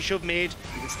aggressively shove mid.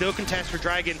 You can still contest for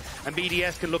Dragon, and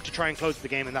BDS can look to try and close the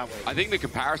game in that way. I think the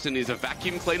comparison is a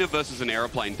vacuum cleaner versus an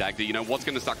aeroplane, Dagda. You know, what's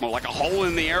going to suck more, like a hole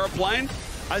in the aeroplane?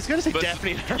 I was going to say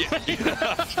definitely an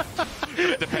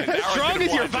airplane. Depends. As strong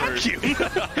as your vacuum.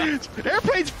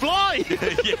 Airplanes fly!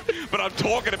 Yeah, but I'm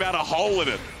talking about a hole in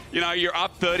it. You know, you're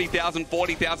up 30,000,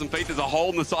 40,000 feet. There's a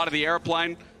hole in the side of the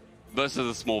aeroplane. Versus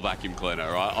a small vacuum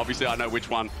cleaner, right? Obviously, I know which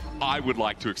one I would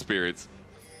like to experience.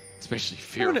 Especially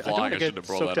fear of flying. I shouldn't have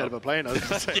brought that up. Out of a plane, I was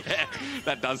gonna say. Yeah,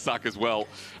 that does suck as well.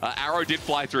 Arrow did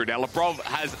fly through. Now, Labrov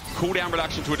has cooldown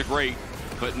reduction to a degree,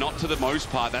 but not to the most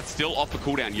part. That's still off the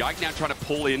cooldown. Yike now trying to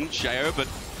pull in Sheo, but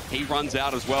he runs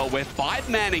out as well. We're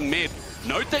 5-manning mid.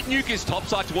 Note that Nuke is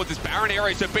topside towards this Baron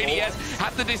area, so BDS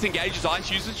have to disengage as Ice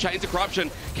uses Chains of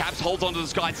Corruption. Caps holds onto the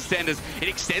Sky's Ascenders. It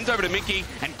extends over to Mikyx,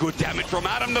 and good damage from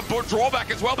Adam. The drawback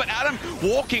as well, but Adam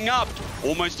walking up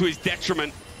almost to his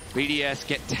detriment. BDS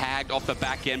get tagged off the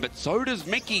back end, but so does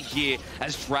Mikyx here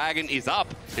as Dragon is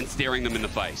up and staring them in the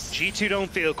face. G2 don't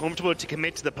feel comfortable to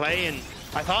commit to the play, and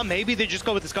I thought maybe they just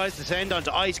go with the Sky's Descend onto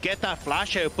Ice, get that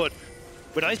flash out, but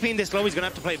with Ice being this low, he's going to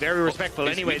have to play very respectful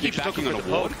anyway. They just took him for the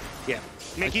poke. Yeah,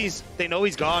 Mikyx, they know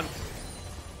he's gone.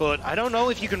 But I don't know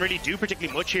if you can really do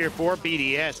particularly much here for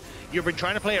BDS. You've been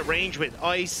trying to play at range with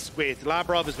Ice, with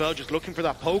Labrov as well, just looking for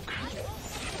that poke.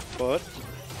 But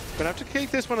gonna have to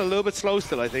take this one a little bit slow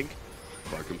still, I think.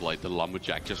 Broken Blade, the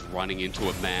Lumberjack, just running into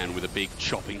a man with a big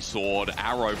chopping sword.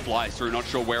 Arrow flies through, not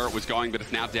sure where it was going, but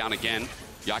it's now down again.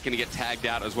 Yike gonna get tagged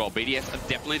out as well. BDS are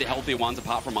definitely the healthier ones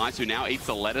apart from Ice, who now eats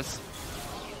the lettuce.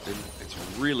 And it's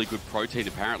really good protein,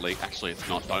 apparently. Actually, it's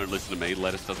not. Don't listen to me.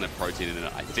 Lettuce doesn't have protein in it,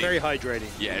 I think. It's very hydrating.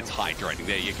 Yeah, it's hydrating.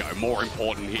 There you go. More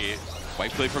important here.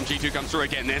 Wave clear from G2 comes through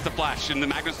again. There's the flash, and the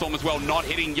Magnet Storm as well, not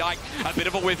hitting Yike. A bit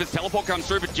of a whiff as teleport comes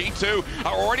through, but G2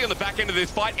 are already on the back end of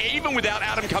this fight, even without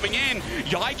Adam coming in.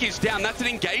 Yike is down. That's an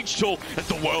engage tool as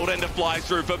the World Ender flies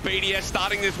through for BDS,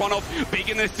 starting this one off big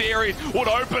in this series. Would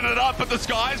open it up, but the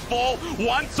Skies fall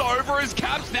once over as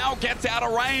Caps now gets out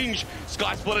of range.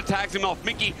 Sky Splitter tags him off.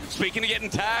 Mikyx, speaking of getting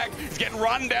tagged, is getting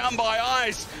run down by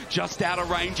Ice. Just out of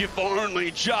range, if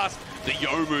only just the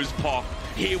Youmuu's pop.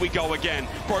 Here we go again.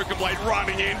 Broken Blade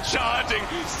running in, charging,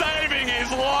 saving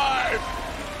his life.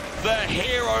 The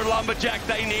hero Lumberjack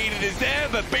they needed is there,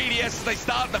 but BDS, as they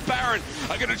start the Baron,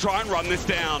 are going to try and run this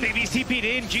down. BB's TP'd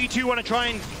in. G2 want to try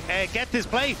and get this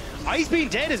play. Ice being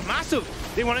dead is massive.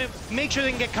 They want to make sure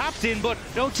they can get Caps in, but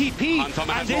no TP.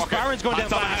 And this Baron's going down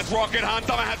fast.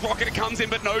 Huntama has Rocket. It comes in,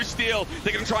 but no steal.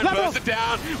 They're going to try and burst it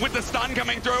down with the stun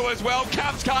coming through as well.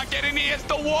 Caps can't get in. He has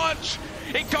to watch.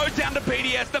 It goes down to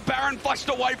BDS. The Baron flushed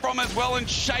away from as well, and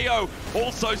Sheo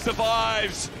also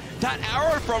survives. That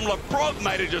arrow from Labrov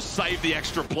made it just save the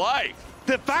extra play.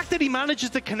 The fact that he manages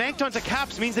to connect onto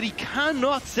Caps means that he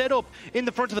cannot set up in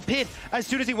the front of the pit as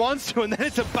soon as he wants to, and then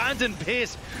it's abandoned pit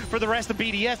for the rest of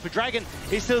BDS. But Dragon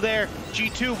is still there.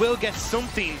 G2 will get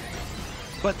something,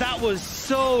 but that was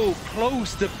so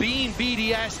close to being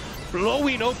BDS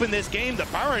blowing open this game. The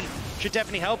Baron should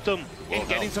definitely help them in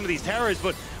getting some of these towers.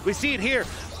 But we see it here.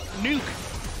 Nuke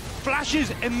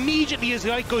flashes immediately as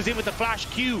Yike goes in with the flash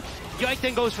Q. Yike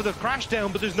then goes for the crash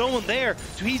down, but there's no one there,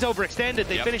 so he's overextended.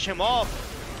 They finish him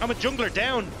off. I'm a jungler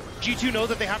down. G2 know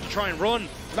that they have to try and run.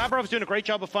 Labrov's doing a great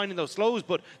job of finding those slows,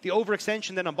 but the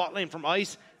overextension then on bot lane from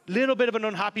Ice, little bit of an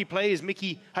unhappy play as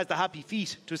Mikyx has the happy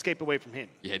feet to escape away from him.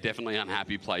 Yeah, definitely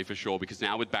unhappy play for sure, because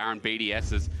now with Baron,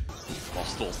 BDS has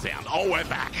lost all sound. Oh, we're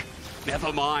back.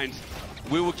 Never mind.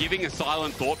 We were giving a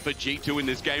silent thought for G2 in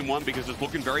this game one because it's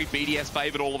looking very BDS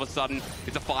favored all of a sudden.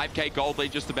 It's a 5k gold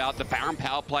lead just about. The Baron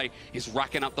power play is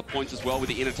racking up the points as well with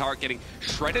the inner turret getting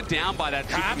shredded down by that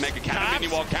super mega cannon.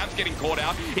 While Caps getting caught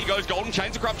out, he goes golden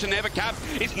chains of corruption there, but Caps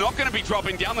it's not going to be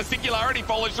dropping down. The singularity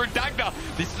follows through Dagda.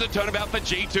 This is a turnabout for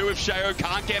G2 if Sheo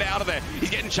can't get out of there.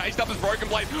 He's getting chased up as Broken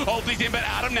Blade holds his in, but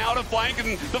Adam now to flank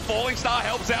and the Falling Star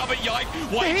helps out, but Yike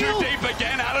way too deep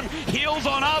again. Adam heals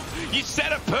on up. You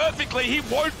said it perfectly. He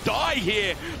won't die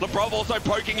here. Labrov also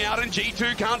poking out and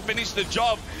G2 can't finish the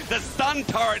job. The stun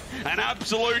turret, an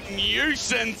absolute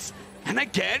nuisance. And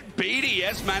again,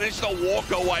 BDS managed to walk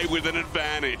away with an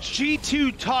advantage.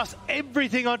 G2 toss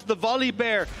everything onto the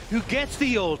Volibear, who gets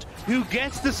the ult, who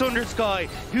gets the Sundered Sky,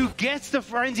 who gets the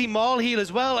Frenzy Maul heal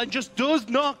as well, and just does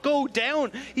not go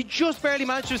down. He just barely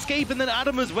managed to escape, and then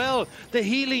Adam as well. The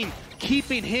healing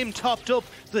keeping him topped up.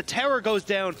 So the tower goes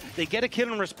down. They get a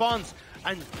kill in response.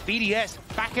 And BDS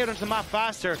back out onto the map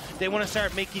faster. They want to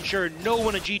start making sure no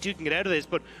one at G2 can get out of this,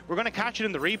 but we're going to catch it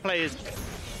in the replays.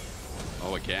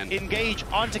 Oh, again. Engage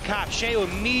onto Caps. Sheo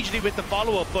immediately with the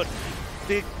follow-up, but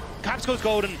the Caps goes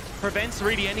golden, prevents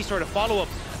really any sort of follow-up.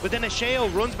 But then as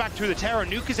Sheo runs back through the tower,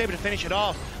 Nuke is able to finish it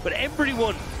off. But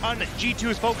everyone on G2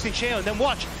 is focusing Sheo, and then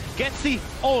watch. Gets the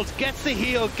ult, gets the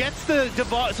heal, gets the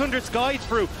Sundered Sky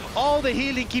through. All the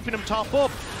healing keeping him top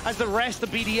up as the rest of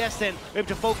BDS then are able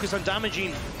to focus on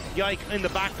damaging Yike in the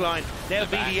back line. Now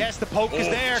BDS, the poke is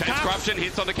there. Corruption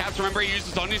hits on the Caps. Remember, he used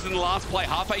his Onions in the last play,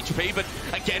 half HP, but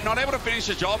again, not able to finish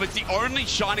the job. It's the only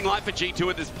shining light for G2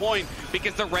 at this point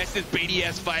because the rest is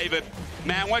BDS favored.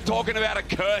 Man, we're talking about a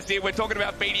curse here. We're talking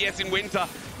about BDS in winter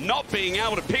not being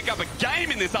able to pick up a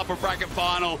game in this upper bracket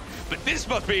final. But this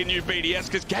must be a new BDS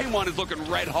because game one is looking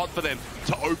red hot for them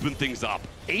to open things up.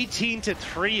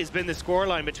 18-3 has been the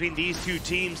scoreline between these two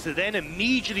teams to then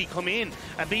immediately come in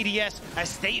and BDS a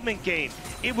statement game.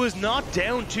 It was not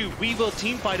down to we will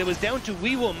teamfight, it was down to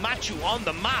we will match you on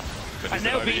the map. And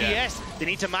now BDS, they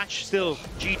need to match still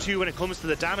G2 when it comes to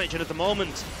the damage, and at the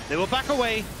moment they will back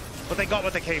away. But they got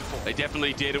what they came for. They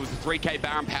definitely did. It was a 3k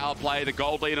Baron power play. The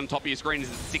gold lead on top of your screen is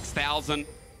at 6,000.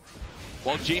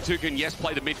 While G2 can, yes,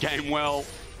 play the mid game well.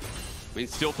 I mean,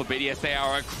 still for BDS, they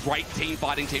are a great team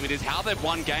fighting team. It is how they've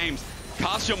won games.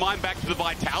 Cast your mind back to the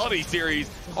Vitality series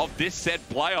of this set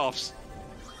playoffs.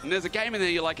 And there's a game in there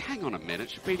you're like, hang on a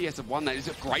minute, should BDS have won that? It's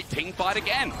a great team fight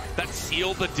again. That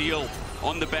sealed the deal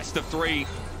on the best of three.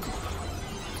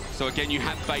 So again, you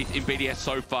have faith in BDS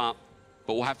so far.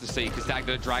 But we'll have to see, because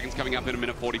Dagda Dragon's coming up in a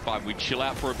minute 45. We chill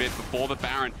out for a bit before the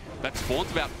Baron. That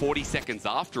spawns about 40 seconds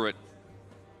after it.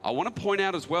 I want to point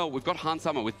out as well, we've got Hans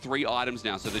Summer with 3 items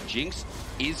now, so the Jinx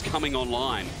is coming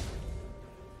online.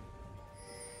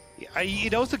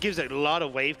 It also gives a lot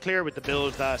of wave clear with the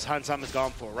build that Hans Summer's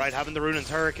gone for, right? Having the Runaan's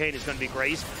Hurricane is going to be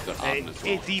great.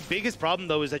 The biggest problem,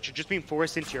 though, is that you're just being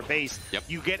forced into your base. Yep.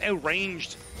 You get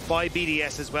outranged by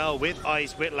BDS as well, with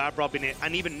Ice, with Labrov in it,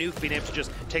 and even Nuke being able to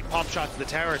just take pop shots to the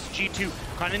towers. G2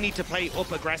 kind of need to play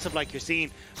up aggressive like you're seeing.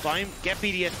 Fine, get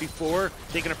BDS before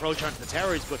they can approach onto the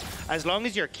towers, but as long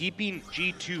as you're keeping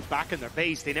G2 back in their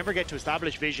base, they never get to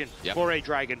establish vision for a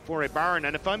Dragon, for a Baron,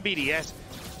 and if I'm BDS,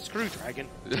 screw Dragon,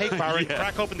 take Baron,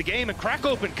 crack open the game, and crack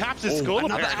open Caps' skull.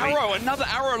 Another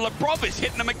arrow. Labrov is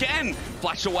hitting him again.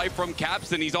 Flash away from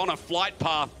Caps, and he's on a flight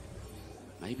path.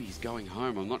 Maybe he's going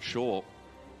home, I'm not sure.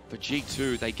 For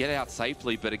G2, they get out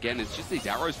safely, but again, it's just these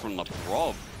arrows from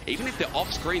Labrov. Even if they're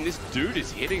off screen, this dude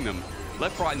is hitting them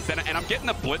left, right, and center. And I'm getting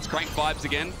the Blitzcrank vibes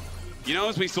again. You know,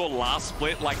 as we saw last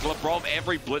split, like Labrov,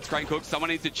 every Blitzcrank hook,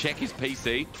 someone needs to check his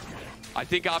PC. I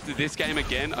think after this game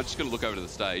again, I'm just going to look over to the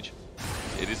stage.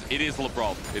 It is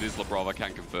Labrov. It is Labrov, I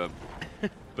can confirm.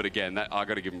 But again, I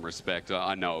got to give him respect.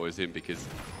 I know it was him because,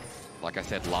 like I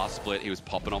said, last split, he was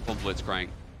popping off on Blitzcrank.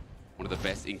 One of the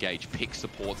best engaged pick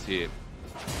supports here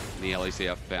in the LEC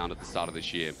I've found at the start of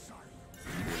this year.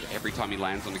 Every time he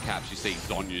lands on the Caps, you see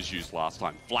Zhonya's used last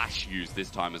time. Flash used this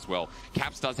time as well.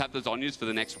 Caps does have the Zhonyas for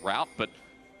the next route, but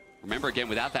remember again,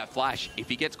 without that flash, if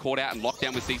he gets caught out and locked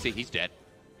down with CC, he's dead.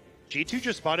 G2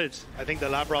 just spotted, I think the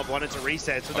Labrov wanted to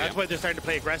reset, so that's why they're starting to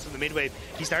play aggressive in the mid wave.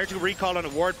 He started to recall on a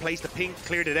ward, placed the pink,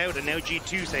 cleared it out, and now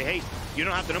G2 say, hey, you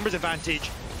don't have the numbers advantage.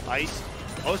 Ice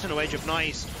Also no Edge of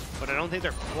Night, but I don't think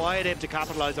they're quite able to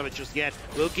capitalize on it just yet.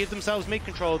 Will give themselves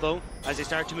mid-control though, as they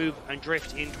start to move and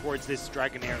drift in towards this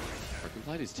Dragon area.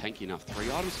 Brokenblade is tanky enough.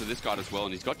 3 items for this guy as well,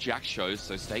 and he's got Jack Shows,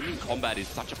 so staying in combat is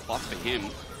such a plus for him.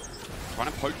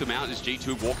 Trying to poke them out as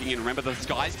G2 walking in. Remember, the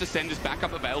Skies Descend is back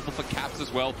up available for Caps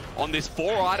as well. On this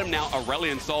 4 item now,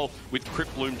 Aurelion Sol with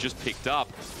Crypt Bloom just picked up.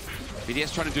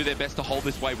 BDS trying to do their best to hold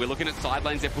this way. We're looking at side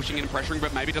lanes, they're pushing in and pressuring,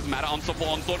 but maybe it doesn't matter. Onslaught for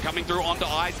Onslaught coming through onto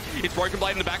Ice. It's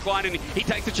Brokenblade in the back line, and he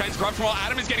takes the Chains Corruption while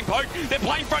Adam is getting poked. They're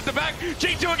playing front to back.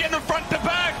 G2 again, the front to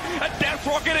back. A Death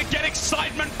Rocket to get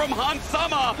excitement from Hans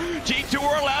Summer. G2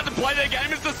 are allowed to play their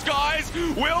game as the Skies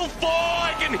will fall.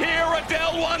 I can hear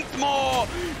Adele once more.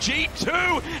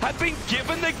 G2 have been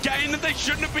given the game that they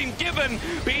shouldn't have been given.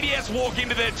 BDS walk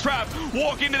into their trap,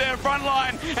 walk into their front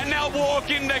line, and now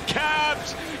walk into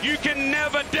Cabs. You can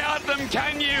never doubt them,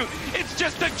 can you? It's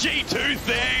just a G2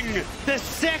 thing. The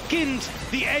second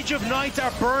the Edge of Nights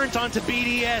are burnt onto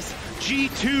BDS,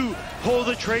 G2 pull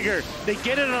the trigger. They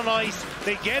get it on Ice,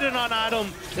 they get it on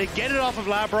Adam, they get it off of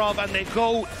Labrov, and they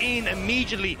go in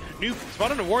immediately. New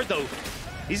spot on the ward though.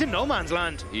 He's in no man's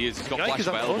land. He is. He's got flash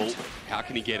available. How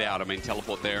can he get out? I mean,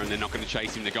 teleport there, and they're not going to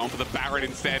chase him. They're going for the Baron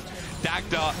instead.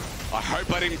 Dagda, I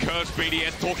hope I didn't curse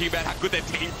BDS talking about how good their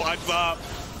team fights are.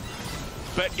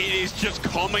 But it is just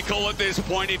comical at this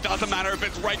point. It doesn't matter if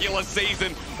it's regular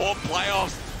season or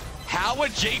playoffs. How are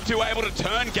G2 able to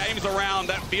turn games around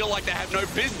that feel like they have no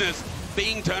business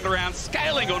being turned around?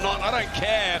 Scaling or not, I don't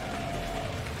care.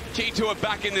 G2 are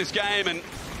back in this game, and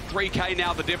 3K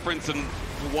now the difference, and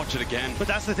we'll watch it again. But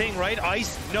that's the thing, right?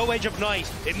 Ice, no Edge of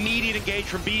Night, immediate engage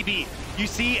from BB. You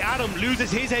see Adam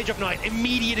loses his Edge of Night,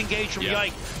 immediate engage from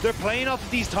Yike. They're playing off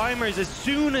of these timers. As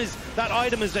soon as that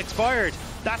item is expired,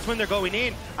 that's when they're going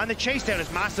in. And the chase down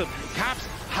is massive. Caps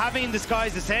having the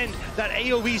Skies Descend, that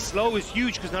AoE slow is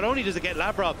huge, because not only does it get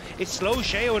Labrov, it slows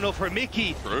Sheo enough for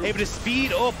Mikyx, able to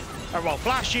speed up, or well,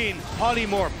 flash in,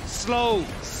 polymorph, slow,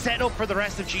 set up for the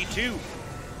rest of G2.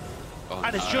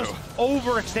 And it's just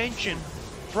overextension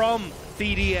from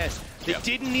BDS. They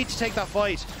didn't need to take that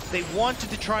fight. They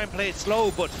wanted to try and play it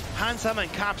slow, but Hansam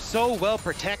and Cap so well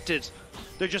protected,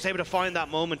 they're just able to find that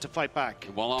moment to fight back.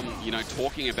 While I'm,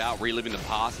 talking about reliving the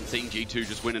past and seeing G2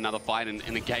 just win another fight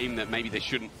in a game that maybe they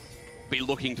shouldn't be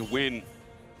looking to win,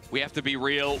 we have to be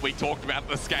real. We talked about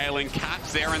the scaling.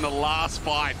 Caps there in the last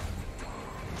fight.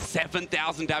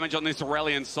 7,000 damage on this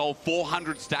Aurelion Sol,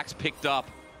 400 stacks picked up.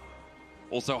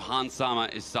 Also, Hans Summer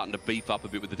is starting to beef up a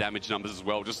bit with the damage numbers as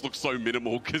well. Just looks so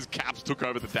minimal because Caps took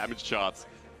over the damage charts.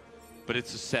 But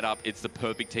it's a setup. It's the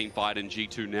perfect team fight in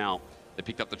G2 now. They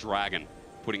picked up the Dragon,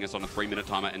 putting us on a 3-minute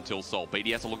timer until Sol.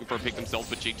 BDS are looking for a pick themselves,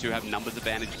 but G2 have numbers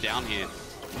advantage down here.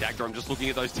 Dagda, I'm just looking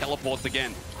at those teleports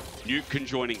again. Nuke can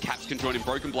join in, Caps can join in,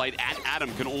 Brokenblade and Adam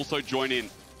can also join in.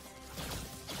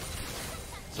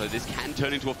 So this can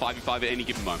turn into a 5v5 at any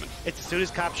given moment. It's as soon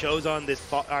as Cap shows on this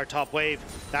our top wave,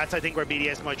 that's I think where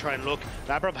BDS might try and look.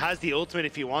 Labrov has the ultimate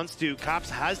if he wants to. Caps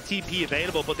has TP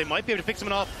available, but they might be able to pick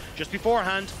someone off just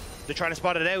beforehand. They're trying to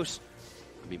spot it out.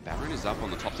 I mean, Baron is up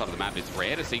on the top side of the map. It's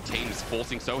rare to see teams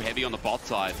forcing so heavy on the bot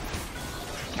side.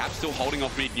 Cap still holding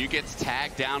off mid. New gets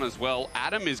tagged down as well.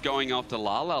 Adam is going after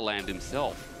La La Land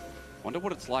himself. Wonder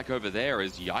what it's like over there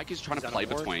as Yike is trying to play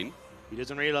between. He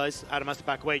doesn't realize Adam has to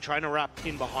back away, trying to wrap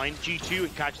in behind G2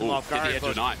 and catch them off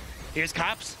guard. Here's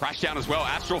Caps. Crash down as well.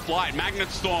 Astral Flight, Magnet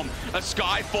Storm. A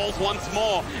Sky falls once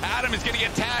more. Adam is going to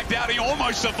get tagged out. He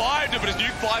almost survived it, but his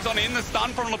Nuke flies on in. The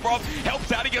stun from Labrov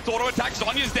helps out. He gets auto attack.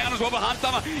 Sonya's down as well, but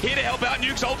Hansama here to help out.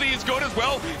 Nuke's ulti is good as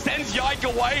well. Sends Yike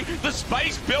away. The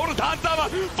space build as Hansama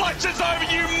flashes over,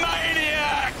 you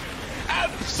maniac!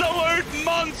 Absolute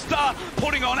monster,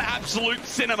 putting on absolute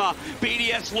cinema.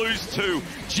 BDS lose 2,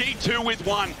 G2 with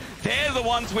 1. They're the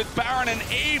ones with Baron, and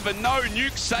even though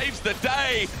Nuke saves the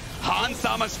day, Hans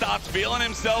Summer starts feeling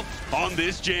himself on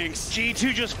this Jinx.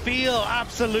 G2 just feel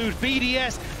absolute.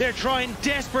 BDS, they're trying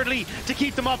desperately to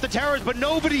keep them off the towers, but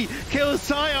nobody kills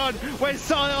Sion when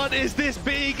Sion is this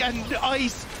big, and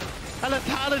Ice, a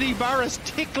lethality Varus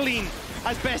tickling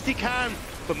as best he can.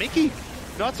 But Mikyx,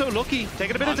 not so lucky,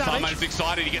 taking a bit of damage. Hans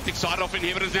excited, he gets excited off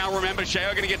inhibitors now. Remember,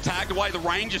 Sheo going to get tagged away, the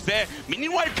range is there.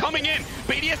 Minion wave coming in,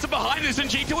 BDS are behind this, and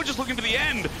G2 are just looking for the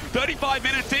end. 35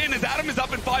 minutes in, as Adam is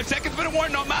up in 5 seconds, but it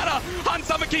won't not matter. Hans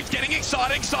Summer keeps getting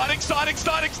excited.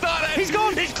 He's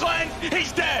gone! He's cleansed,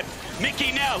 he's dead!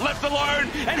 Mikyx now left alone,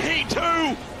 and he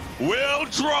too will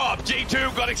drop.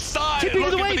 G2 got excited,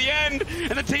 looking for the end,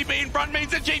 and the TP in front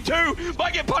means that G2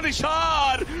 might get punished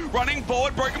hard. Running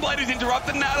forward, Broken Blade is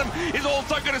interrupted, and Adam is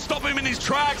also going to stop him in his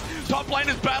tracks. Top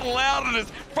laners battle out, and as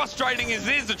frustrating as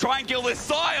it is to try and kill this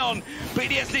Sion,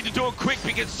 BDS need to do it quick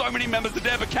because so many members of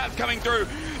Denver Cats coming through.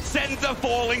 Sends a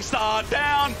falling star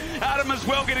down. Adam as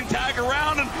well getting tagged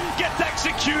around and gets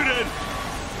executed.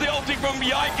 The ulti from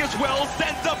Yike as well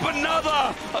sends up another.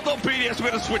 I thought BDS were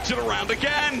going to switch it around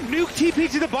again. Nuke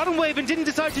TP to the bottom wave and didn't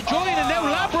decide to join, and now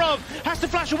Labrov has to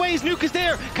flash away as Nuke is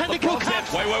there. Can they kill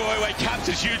Caps? Wait. Caps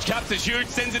is huge.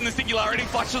 Sends in the singularity,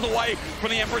 flashes away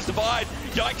from the Emperor's Divide.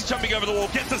 Yike is jumping over the wall,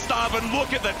 gets the star, but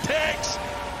look at the ticks.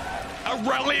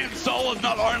 Aurelion Sol has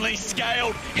not only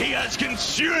scaled, he has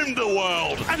consumed the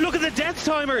world. And look at the death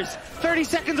timers. 30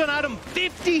 seconds on Adam,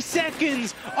 50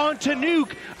 seconds onto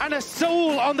Nuke, and a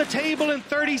Soul on the table in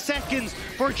 30 seconds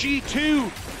for G2.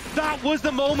 That was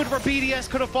the moment where BDS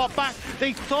could have fought back.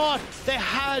 They thought they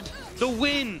had the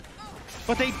win,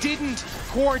 but they didn't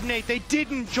coordinate, they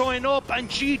didn't join up, and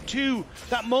G2,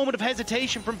 that moment of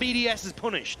hesitation from BDS is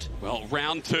punished. Well,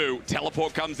 round 2,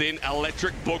 teleport comes in,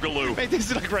 electric boogaloo. Mate, this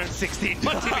is like round 16.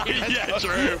 Yeah,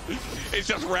 true. It's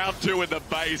just round 2 in the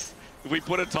base. If we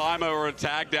put a timer or a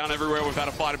tag down everywhere, we've had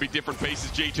to fight, it'd be different pieces.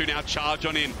 G2 now charge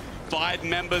on in. 5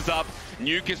 members up.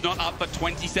 Nuke is not up for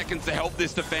 20 seconds to help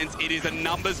this defense. It is a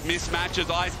numbers mismatch as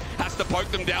Ice has to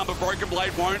poke them down, but Broken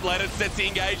Blade won't let it. Sets the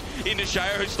engage into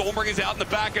Sheo, who Stormbringer's out in the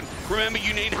back. And remember,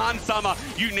 you need Han Summer.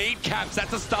 You need Caps.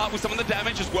 That's a start with some of the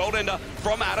damage as World Ender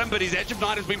from Adam, but his Edge of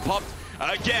Night has been popped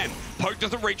again. Poke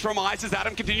doesn't reach from Ice as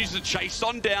Adam continues to chase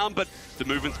on down, but the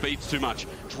movement speed's too much.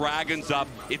 Dragon's up.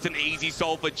 It's an easy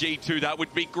solve for G2. That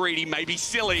would be greedy, maybe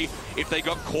silly, if they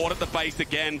got caught at the base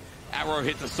again. Arrow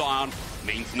hits the Sion,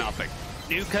 means nothing.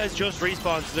 Nuke has just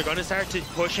respawned, so they're going to start to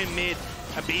push in mid.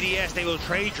 And BDS, they will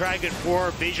trade Dragon for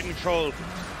vision control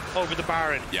over the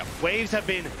Baron. Yep. Waves have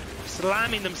been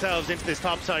slamming themselves into this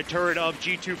topside turret of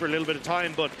G2 for a little bit of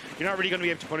time, but you're not really going to be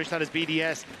able to punish that as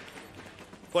BDS.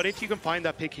 But if you can find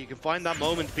that pick, you can find that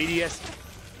moment, BDS,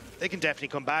 they can definitely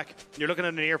come back. You're looking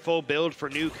at a near full build for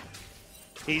Nuke.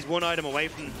 He's one item away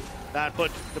from that,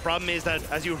 but the problem is that,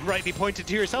 as you rightly pointed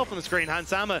to yourself on the screen,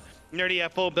 Hansama nearly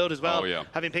at full build as well,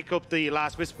 having picked up the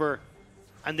last Whisper.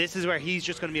 And this is where he's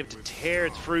just going to be able to tear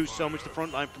through so much the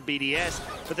front line from BDS.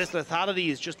 But this lethality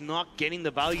is just not getting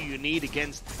the value you need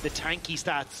against the tanky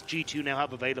stats G2 now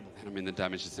have available. And I mean, the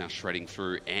damage is now shredding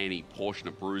through any portion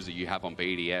of bruiser you have on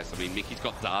BDS. I mean, Miky's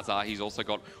got Zaza, he's also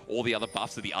got all the other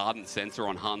buffs of the Ardent Sensor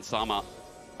on Hansama.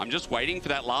 I'm just waiting for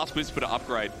that last Whisper to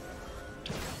upgrade.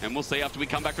 And we'll see after we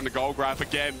come back from the gold graph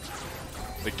again.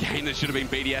 The game that should have been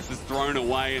BDS is thrown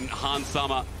away, and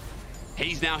Hansama,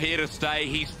 he's now here to stay.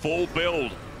 He's full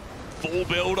build. Full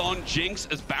build on Jinx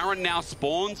as Baron now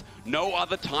spawns. No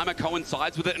other timer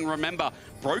coincides with it. And remember,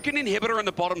 broken inhibitor on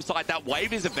the bottom side, that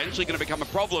wave is eventually going to become a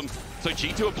problem. So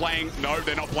G2 are playing, no,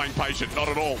 they're not playing patient, not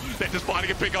at all. They're just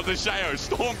finding a pick on the Sheo.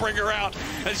 Stormbringer out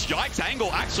as Yike's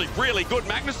angle actually really good.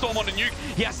 Magnus Storm on the nuke.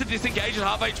 He has to disengage at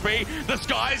half HP. The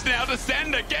skies now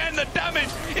descend again. The damage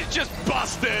is just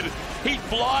busted. He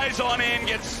flies on in,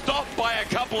 gets stopped by a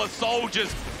couple of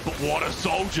soldiers. But what are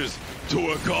soldiers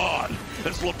to a god?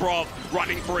 It's Labrov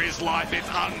running for his life. It's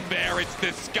unfair. It's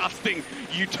disgusting.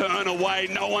 You turn away.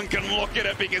 No one can look at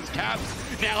it because Caps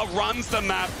now runs the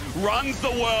map, runs the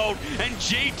world, and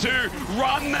G2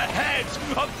 run the heads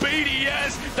of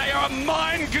BDS. They are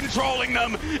mind controlling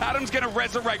them. Adam's going to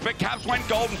resurrect, but Caps went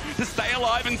golden to stay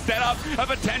alive and set up a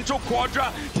potential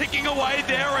quadra. Ticking away.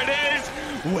 There it is.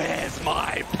 Where's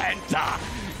my Penta?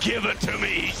 Give it to me,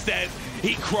 he says.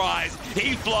 He cries,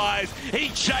 he flies, he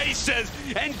chases,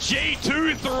 and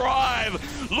G2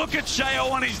 thrive. Look at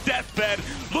Sheo on his deathbed.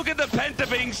 Look at the Penta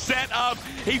being set up.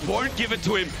 He won't give it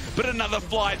to him, but another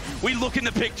flight. We look in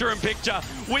the picture-in-picture.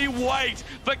 We wait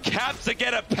for Caps to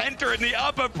get a Penta in the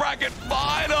upper bracket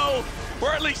final.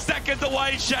 We're at least seconds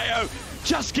away, Sheo.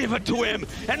 Just give it to him.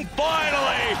 And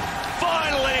finally,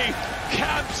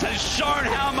 Caps has shown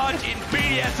how much in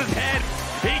BDS's head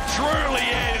he truly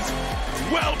is.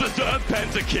 Well-deserved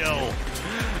pentakill.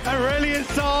 Aurelion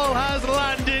Sol has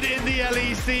landed in the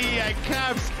LEC, and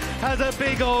Caps has a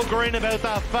big old grin about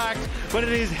that fact, but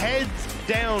it is heads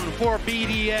down for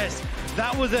BDS.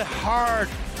 That was a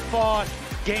hard-fought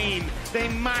game. They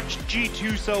matched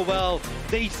G2 so well.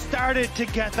 They started to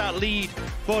get that lead,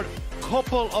 but a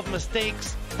couple of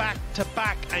mistakes back to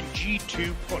back, and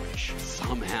G2 punish.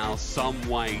 Somehow, some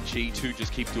way, G2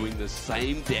 just keep doing the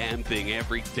same damn thing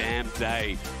every damn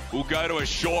day. We'll go to a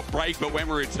short break, but when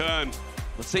we return,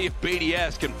 let's see if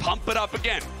BDS can pump it up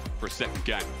again for a second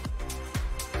game.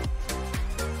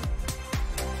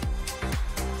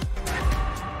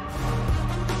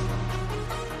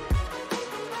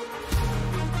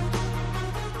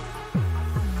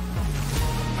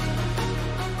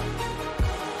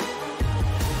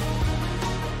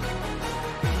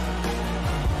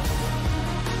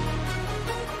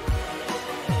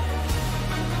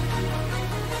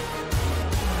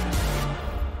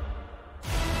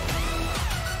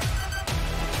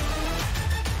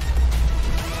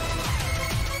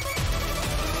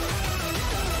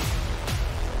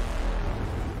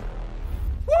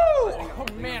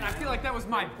 like that was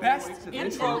my best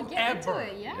intro ever.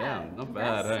 Yeah, not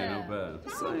bad, hey, not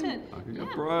bad. Same. I can go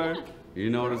pro. You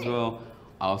know it as well.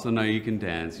 I also know you can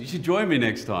dance. You should join me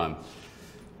next time.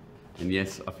 And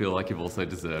yes, I feel like you've also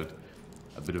deserved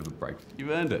a bit of a break. You've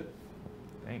earned it.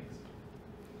 Thanks.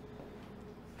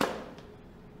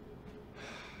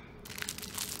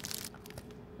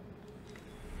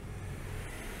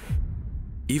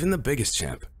 Even the biggest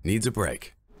champ needs a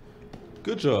break.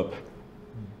 Good job.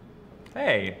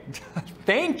 Hey,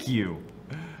 thank you.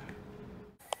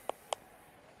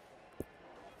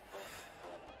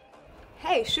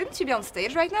 Hey, shouldn't you be on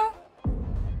stage right now?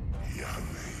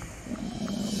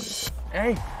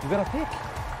 Hey, you got a pick.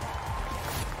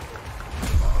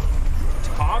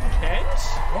 Tom Kent?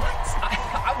 What?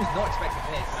 I was not expecting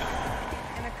this.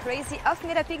 And a crazy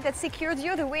off-meta pick that secured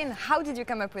you the win. How did you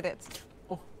come up with it?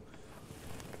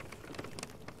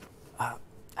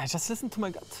 I just listened to my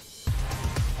gut.